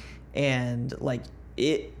watching, and like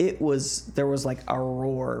there was like a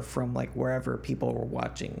roar from like wherever people were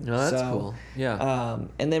watching. Oh, that's cool. Yeah.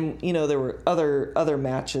 And then there were other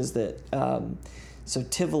matches that. So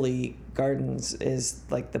Tivoli Gardens is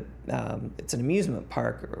like it's an amusement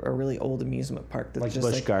park, a really old amusement park that's like just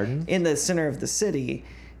Busch like Gardens? in the center of the city.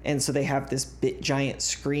 And so they have this giant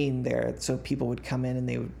screen there, so people would come in and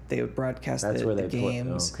they would broadcast the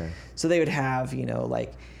games. Okay. So they would have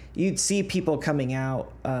like you'd see people coming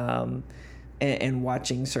out and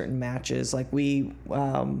watching certain matches. Like we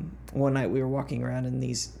one night we were walking around and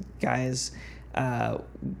these guys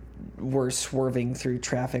were swerving through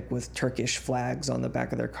traffic with Turkish flags on the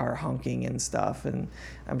back of their car, honking and stuff. And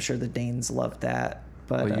I'm sure the Danes loved that.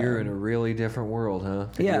 But well, you're in a really different world, huh?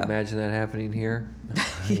 Can you imagine that happening here?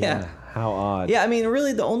 Yeah. How odd. Yeah, I mean,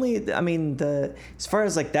 really, as far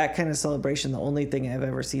as like that kind of celebration, the only thing I've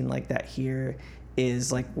ever seen like that here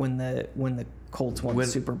is like when the Colts won the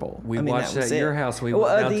Super Bowl. We watched that at your house. We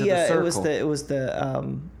went down to the circle. It was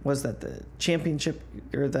the championship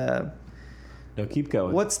or the? No, keep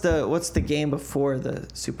going. What's the game before the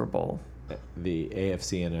Super Bowl? The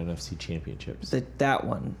AFC and NFC championships. That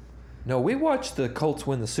one. No, we watched the Colts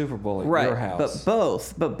win the Super Bowl at your house.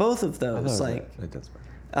 But both of those both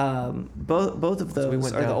of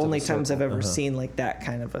those are the only times I've ever seen like that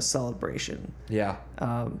kind of a celebration. Yeah.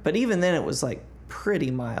 But even then it was like pretty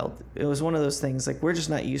mild. It was one of those things like we're just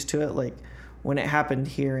not used to it. Like when it happened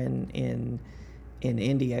here in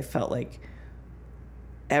Indy, I felt like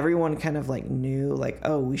everyone kind of like knew like,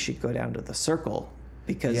 oh, we should go down to the circle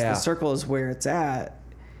because the circle is where it's at.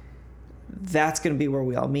 That's going to be where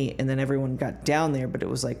we all meet. And then everyone got down there, but it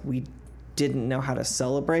was like we didn't know how to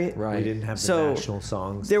celebrate. Right. We didn't have the national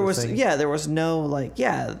songs. There was no like,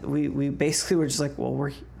 we basically were just like, well,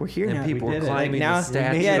 we're here and now. People were climbing now, the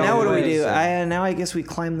statue. Yeah, now what do we do? Now I guess we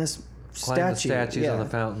climb this statue. Climb the statues on the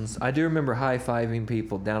fountains. I do remember high-fiving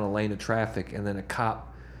people down a lane of traffic and then a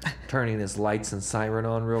cop turning his lights and siren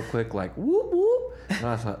on real quick, like, whoop, whoop. And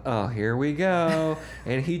I thought, oh, here we go.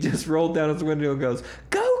 And he just rolled down his window and goes,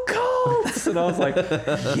 go Colts! And I was like,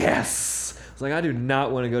 yes! It's like, I do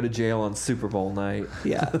not want to go to jail on Super Bowl night.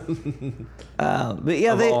 Yeah. But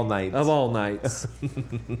yeah, all nights. Of all nights.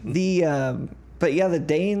 But yeah, the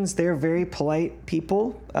Danes, they're very polite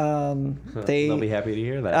people. They'll be happy to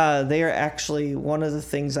hear that. They are actually, one of the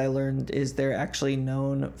things I learned is they're actually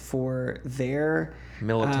known for their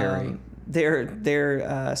military.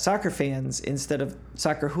 They're soccer fans. Instead of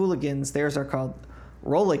soccer hooligans, theirs are called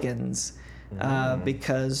rolligans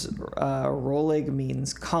because rollig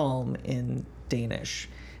means calm in Danish.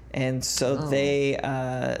 And so they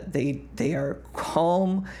are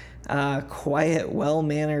calm, quiet,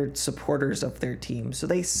 well-mannered supporters of their team. So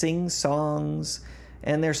they sing songs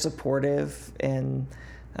and they're supportive. And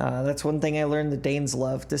that's one thing I learned. The Danes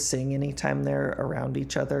love to sing anytime they're around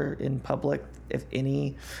each other in public. If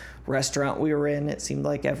any restaurant we were in, it seemed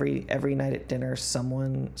like every night at dinner,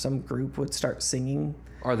 some group would start singing.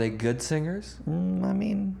 Are they good singers? I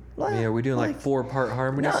mean, are we doing like 4-part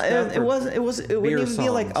harmony? No, stuff, it wouldn't even songs? be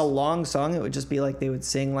like a long song. It would just be like they would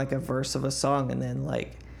sing like a verse of a song and then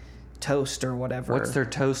like toast or whatever. What's their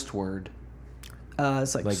toast word?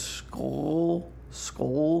 It's like skull.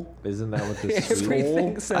 Isn't that what the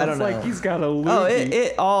Everything sounds I don't know. like he's got a loogie. Oh,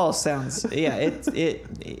 it all sounds. Yeah, yeah.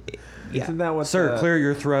 Isn't that what Sir, clear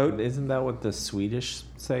your throat. Isn't that what the Swedish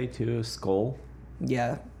say too? Skull.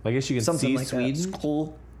 Yeah. I guess you can Something see like Sweden. that.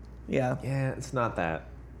 Skull. Yeah. Yeah, it's not that.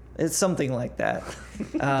 It's something like that.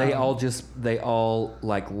 They all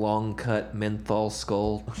like long cut menthol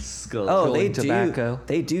skull. Oh, they tobacco. do.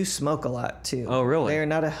 They do smoke a lot too. Oh, really? They are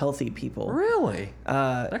not a healthy people. Really?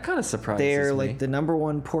 That kind of surprises me. They're like the number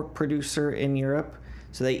one pork producer in Europe.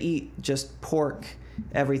 So they eat just pork,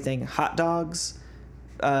 everything, hot dogs.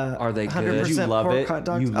 Are they good? 100% Did you love pork it? hot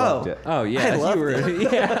dogs. You loved it. Oh yeah, I loved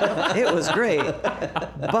it. Yeah. It was great.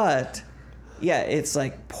 But yeah, it's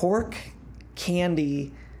like pork,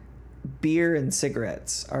 candy, beer, and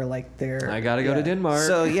cigarettes are like their. I gotta go to Denmark.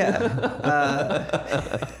 So yeah,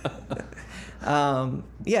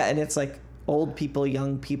 yeah, and it's like old people,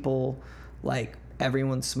 young people, like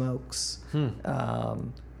everyone smokes.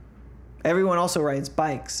 Everyone also rides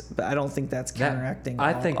bikes, but I don't think that's counteracting.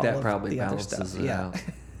 I all- think all that of probably the other balances stuff. it Yeah. out.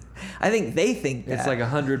 I think they think that. It's like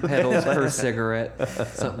 100 pedals per cigarette,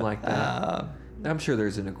 something like that. I'm sure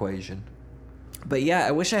there's an equation. But yeah,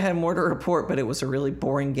 I wish I had more to report, but it was a really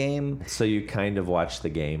boring game. So you kind of watched the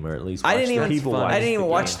game, or at least I watched didn't the even. people I watch didn't even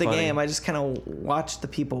watch the Funny. game. I just kind of watched the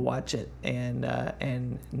people watch it, and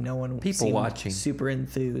no one People seemed watching. super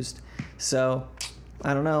enthused. So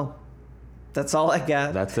I don't know. That's all I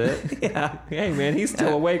got. That's it. Yeah. Hey man, he's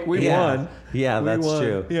still awake. We Yeah. won. Yeah, We that's won.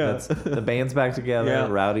 true. Yeah. The band's back together.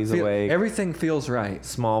 Rowdy's awake. Everything feels right.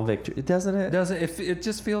 Small victory. Doesn't it? Doesn't it? It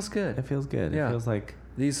just feels good. It feels good. Yeah. It feels like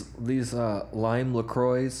These lime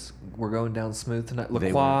LaCroix were going down smooth tonight.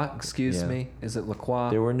 They LaCroix, were. excuse Yeah. me. Is it LaCroix?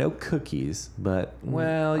 there were no cookies, but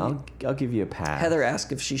Well, I'll give you a pass. Heather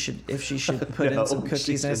asked if she should put No, in some she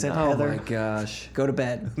cookies, and I should said, not. Oh Heather, my gosh. go to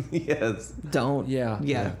bed. yes. Don't. Yeah.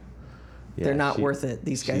 Yeah. Yeah, They're not she- worth it.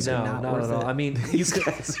 These guys No, are not worth at all. it. I mean, These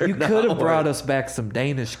guys are you not could have brought worth us back some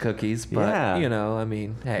Danish cookies, but Yeah. you know, I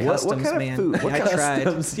mean, hey, What Customs, kind of man. food? What I kind tried.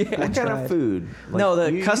 of customs? I What kind tried. of food? No, Like,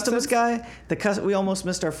 the you eat customs some- guy. We almost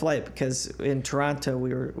missed our flight because in Toronto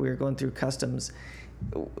we were going through customs.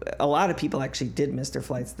 A lot of people actually did miss their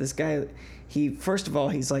flights. This guy, first of all,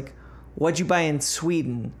 he's like, "What'd you buy in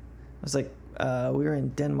Sweden?" I was like, "We were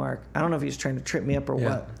in Denmark." I don't know if he was trying to trip me up or Yeah.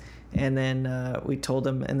 what. And then we told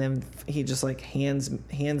him, and then he just like hands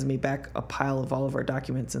me back a pile of all of our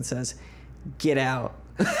documents and says, "Get out."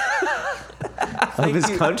 of his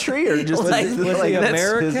country, or just Like, his, was he like, that's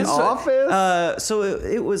American? his So- office? So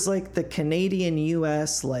it was like the Canadian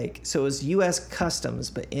U.S. so it was U.S. Customs,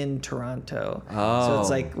 but in Toronto. So Oh. it's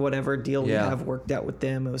like whatever deal we Yeah. have worked out with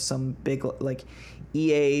them. It was some big like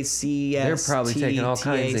EACS. they're probably taking all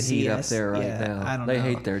kinds of heat up there right Yeah, now. I don't They know.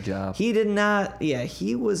 hate their job. He did not. Yeah,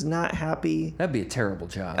 he was not happy. That'd be a terrible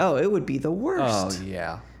job. Oh, it would be the Oh, worst.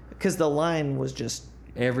 yeah. Because the line was just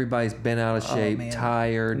Everybody's been out of shape, man.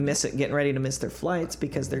 tired. getting ready to miss their flights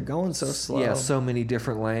because they're going so slow. Yeah, so many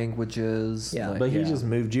different languages. Yeah. But he yeah. just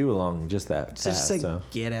moved you along just that So just fast. say, So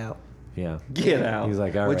get out. yeah, Get out. He's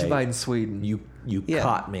like, all What'd you buy right. in Sweden? you Yeah.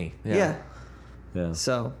 caught me. Yeah. Yeah.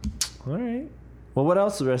 So All right. Well,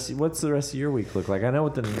 what's the rest of your week look like? I know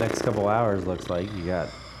what the next couple hours looks like. You got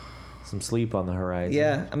some sleep on the horizon.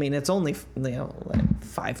 yeah, I mean it's only like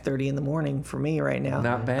 5:30 in the morning for me right now.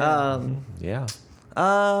 Not bad. Yeah.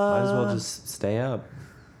 Might as well Uh, just stay up.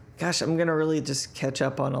 Gosh, I'm gonna really just catch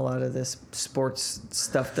up on a lot of this sports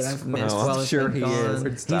stuff that I've missed Oh, while I'm it's sure been he gone. is.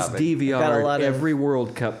 He's Stop it. Got a DVR'd lot of- every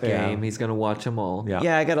World Cup Yeah. game. He's going to watch them all. Yeah.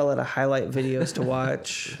 Yeah, I got a lot of highlight videos to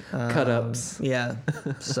watch. Cut-ups. Yeah,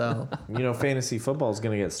 so You know, fantasy football is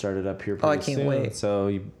going to get started up here. Oh, I pretty can't soon, wait. So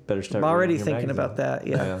you better start. I'm already reading your thinking about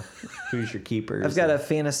magazine. that. Yeah, Who's your keepers? I've got a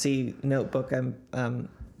fantasy notebook.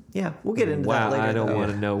 Yeah, we'll get into Wow, that later. I don't though.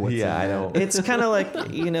 want to know what's Yeah, in I that. don't. It's kind of like I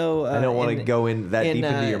don't want to go in that deep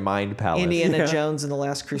into your mind palace. Indiana Yeah. Jones and the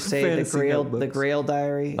Last Crusade, Fantasy the notebooks. Grail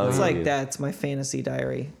diary. Oh, It's yeah, like dude. that. It's my fantasy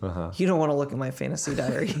diary. Uh-huh. You don't want to look at my fantasy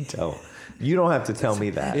diary. Don't. You don't have to tell me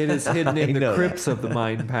that. It is hidden in I the know crypts of the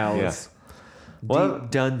Mind Palace. Well, Deep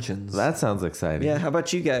dungeons. That sounds exciting. Yeah, how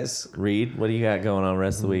about you guys? Reed, what do you got going on the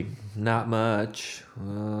rest of the week? Not much.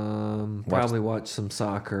 Probably watch some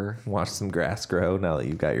soccer. Watch some grass grow now that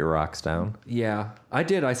you've got your rocks down. Yeah, I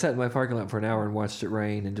did. I sat in my parking lot for an hour and watched it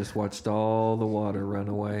rain and just watched all the water run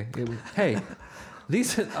away. Hey,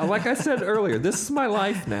 these, like I said earlier, this is my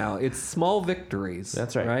life now. It's small victories.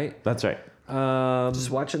 That's right. Right? That's right. Just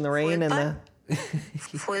watching the rain and the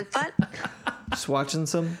Fodbold. just watching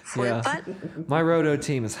some. Fodbold. My roto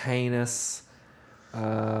team is heinous.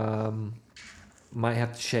 Might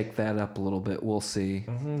have to shake that up a little bit. We'll see.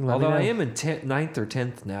 Although I am in 9th or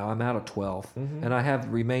 10th now. I'm out of 12th. And I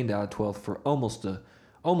have remained out of 12th for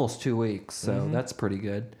almost 2 weeks. So that's pretty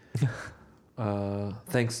good.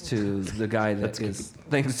 Thanks to the guy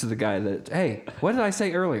hey, what did I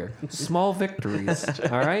say earlier? Small victories.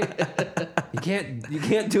 All right. You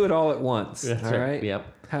can't do it all at once. That's all right. Yep.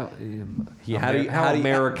 How how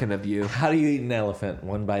American of you. How do you eat an elephant?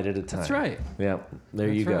 One bite at a time. That's right. Yep. There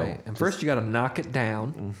That's you go. right. And first you got to knock it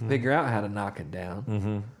down. Figure out how to knock it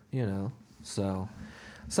down. You know. So,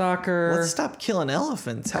 soccer. Let's stop killing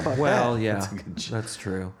elephants. How about Well, that? yeah, that's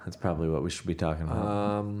true. That's probably what we should be talking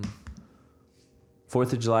about.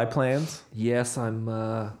 4th of July plans? Yes, I'm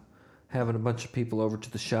having a bunch of people over to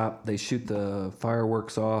the shop. They shoot the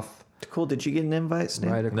fireworks off. Cool. Did you get an invite,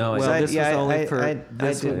 Stan? Right. No, well, I- this yeah, was only I- for. I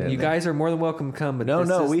this was- didn't. you guys are more than welcome to come. But No,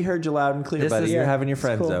 this we heard you loud and clear, this buddy. is- You're yeah, having your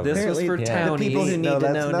friends cool. over. This was for Apparently, townies. the people who need to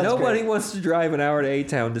that's- know. that's Nobody great. wants to drive an hour to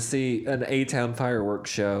A-Town to see an A-Town fireworks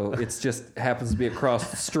show. It just happens to be across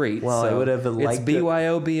the street. Well, I so would have It's liked to-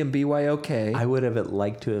 BYOB and BYOK. I would have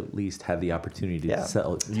liked to at least have the opportunity to Yeah.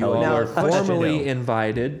 tell You all Now, are question- formally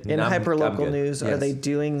invited. In I'm hyperlocal good. news, are Yes. they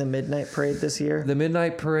doing the midnight parade this year? The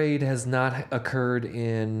Midnight Parade has not occurred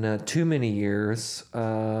in too many years.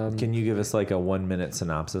 Can you give us like a 1-minute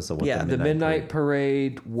synopsis of what Yeah, the The Midnight Midnight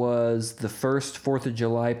Parade was the first 4th of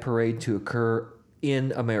July parade to occur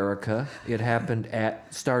in America. It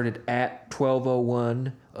started at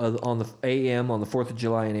 12:01 on the a.m. on the 4th of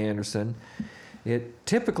July in Anderson. It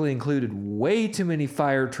typically included way too many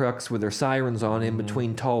fire trucks with their sirens on in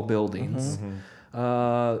between tall buildings.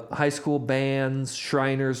 High school bands,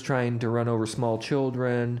 Shriners trying to run over small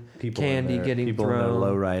children, people candy getting people thrown. in their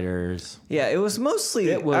lowriders. Yeah, it was mostly.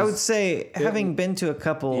 It was- I would say, having been to a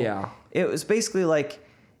couple, Yeah. it was basically like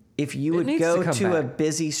if you It would needs go to come to a back.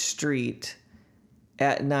 busy street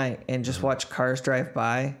at night and just watch cars drive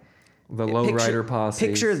by. The lowrider posse.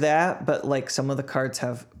 Picture that, but like some of the cars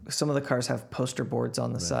have poster boards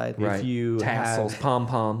on the side. If Right. you tassels, had- pom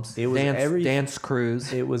poms, It was dance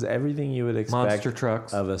crews, It was everything you would expect monster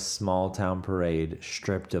trucks. of a small town parade,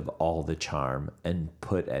 stripped of all the charm and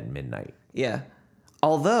put at midnight. Yeah.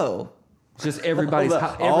 Although Just everybody's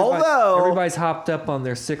Although- everybody's hopped up on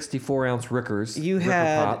their 64-ounce Rickers. You Ricker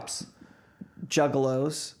had- Pops.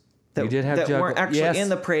 juggalos that, You did have that weren't actually yes. in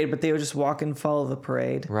the parade, but they would just walk and follow the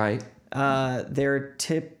parade. Right. They're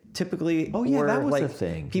typically Oh, yeah, were that was like a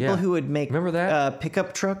thing. people Yeah. who would make Remember that?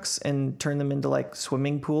 pickup trucks and turn them into like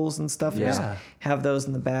swimming pools and stuff. and Yeah. just have those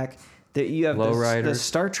in the back. That you have the Lowriders.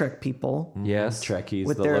 Star Trek people Yes. Trekkies,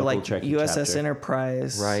 with the their local like Trekkie USS chapter.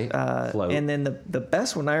 Enterprise, Right. Float. and then the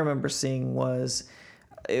best one I remember seeing was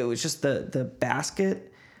it was just the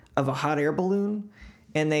basket of a hot air balloon,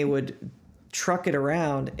 and they would truck it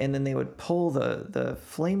around, and then they would pull the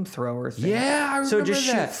flamethrower thing. Yeah, I remember So just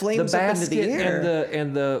shoot that. flames the up into the basket air.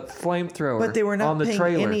 and the flamethrower. But they were not on the paying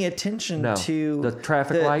trailer. any attention No. to The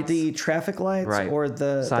traffic lights? the traffic lights, Right. or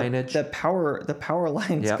the Signage. the power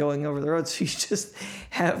lines Yep. going over the road. So you just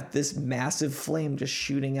have this massive flame just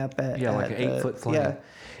shooting up at like an 8-foot flame. Yeah,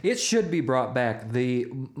 It should be brought back.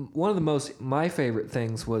 One of my favorite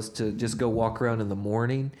things was to just go walk around in the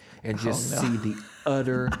morning and just see the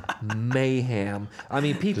utter mayhem. I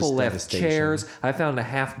mean, people Just left devastation. chairs. I found a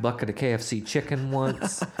half bucket of KFC chicken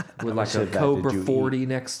once with like a of that Cobra did you 40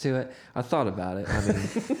 next to it. I thought about it. I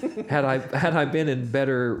mean, had I been in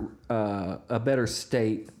a better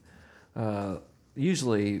state.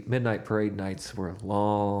 Usually, midnight parade nights were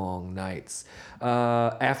long nights.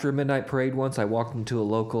 After a midnight parade once, I walked into a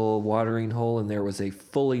local watering hole, and there was a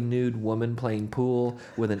fully nude woman playing pool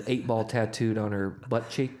with an 8-ball tattooed on her butt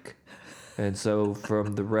cheek. And so,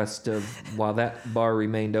 from the rest of while that bar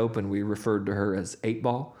remained open, we referred to her as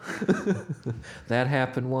 8-ball. That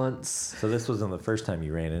happened once. So this wasn't the first time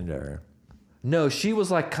you ran into her. No, she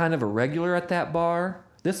was like kind of a regular at that bar.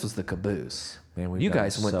 This was the Caboose. Man, we've You gone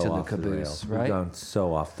guys went so to the off Caboose, rails. right? We've gone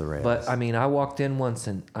so off the rails. But I mean, I walked in once,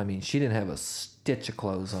 and I mean, she didn't have a stitch of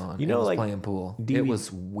clothes on. You know, and was like, playing pool. It DV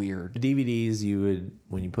was weird. DVDs, you would,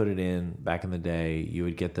 when you put it in back in the day, you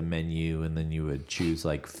would get the menu and then you would choose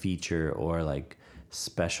like feature or like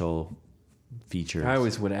special features. I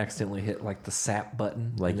always would accidentally hit like the SAP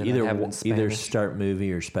button, like and then I'd have it in either Spanish. start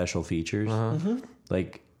movie or special features. Uh-huh.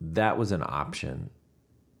 Like that was an option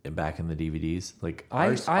back in the DVDs. Like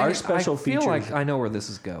I special feel features. like I know where this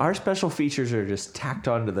is going. Our special features are just tacked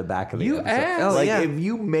onto the back of the You episode. asked. Oh, like yeah. if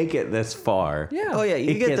you make it this far, yeah. Oh yeah, you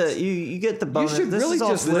It get gets- the you get the bonus. should this really is all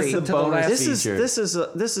just free. listen to the bonus last feature. This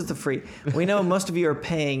is the free. We know most of you are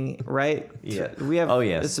paying, right? Yeah. We have Oh,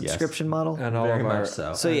 yes, a subscription model. and all Very of our much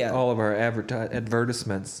so. So, yeah. all of our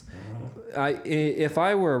advertisements. If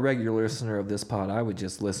I were a regular listener of this pod, I would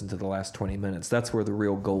just listen to the last 20 minutes. That's where the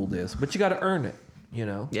real gold is. But you got to earn it. You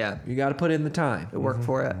know. Yeah. You got to put in the time. Work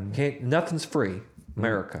for it. Nothing's free.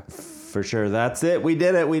 America. For sure. That's it. We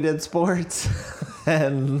did it. We did sports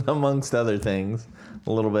and amongst other things.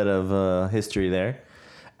 A little bit of history there.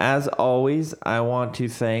 As always, I want to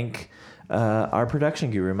thank our production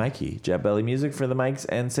guru, Mikey, Jet Belly Music for the mics,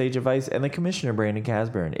 and Sage Advice, and the commissioner, Brandon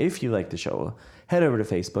Casburn. If you like the show, head over to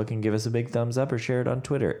Facebook and give us a big thumbs up or share it on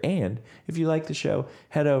Twitter. And if you like the show,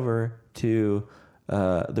 head over to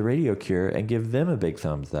the Radio Cure and give them a big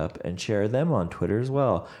thumbs up and share them on Twitter as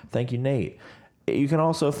well. Thank you, Nate. You can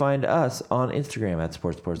also find us on Instagram at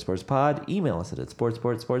sportsportsportspod. Email us at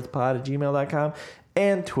sportsportsportspod@gmail.com.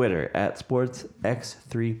 And Twitter at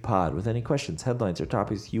SportsX3Pod with any questions, headlines, or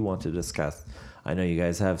topics you want to discuss. I know you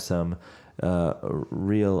guys have some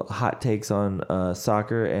real hot takes on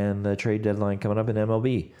soccer and the trade deadline coming up in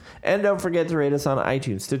MLB. And don't forget to rate us on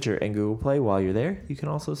iTunes, Stitcher, and Google Play. While you're there, you can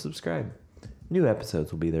also subscribe. New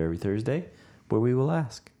episodes will be there every Thursday where we will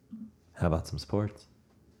ask, how about some sports?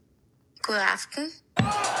 God aften.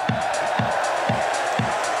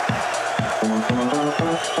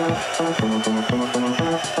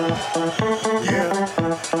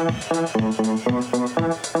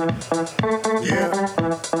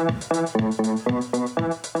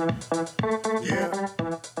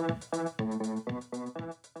 Yeah.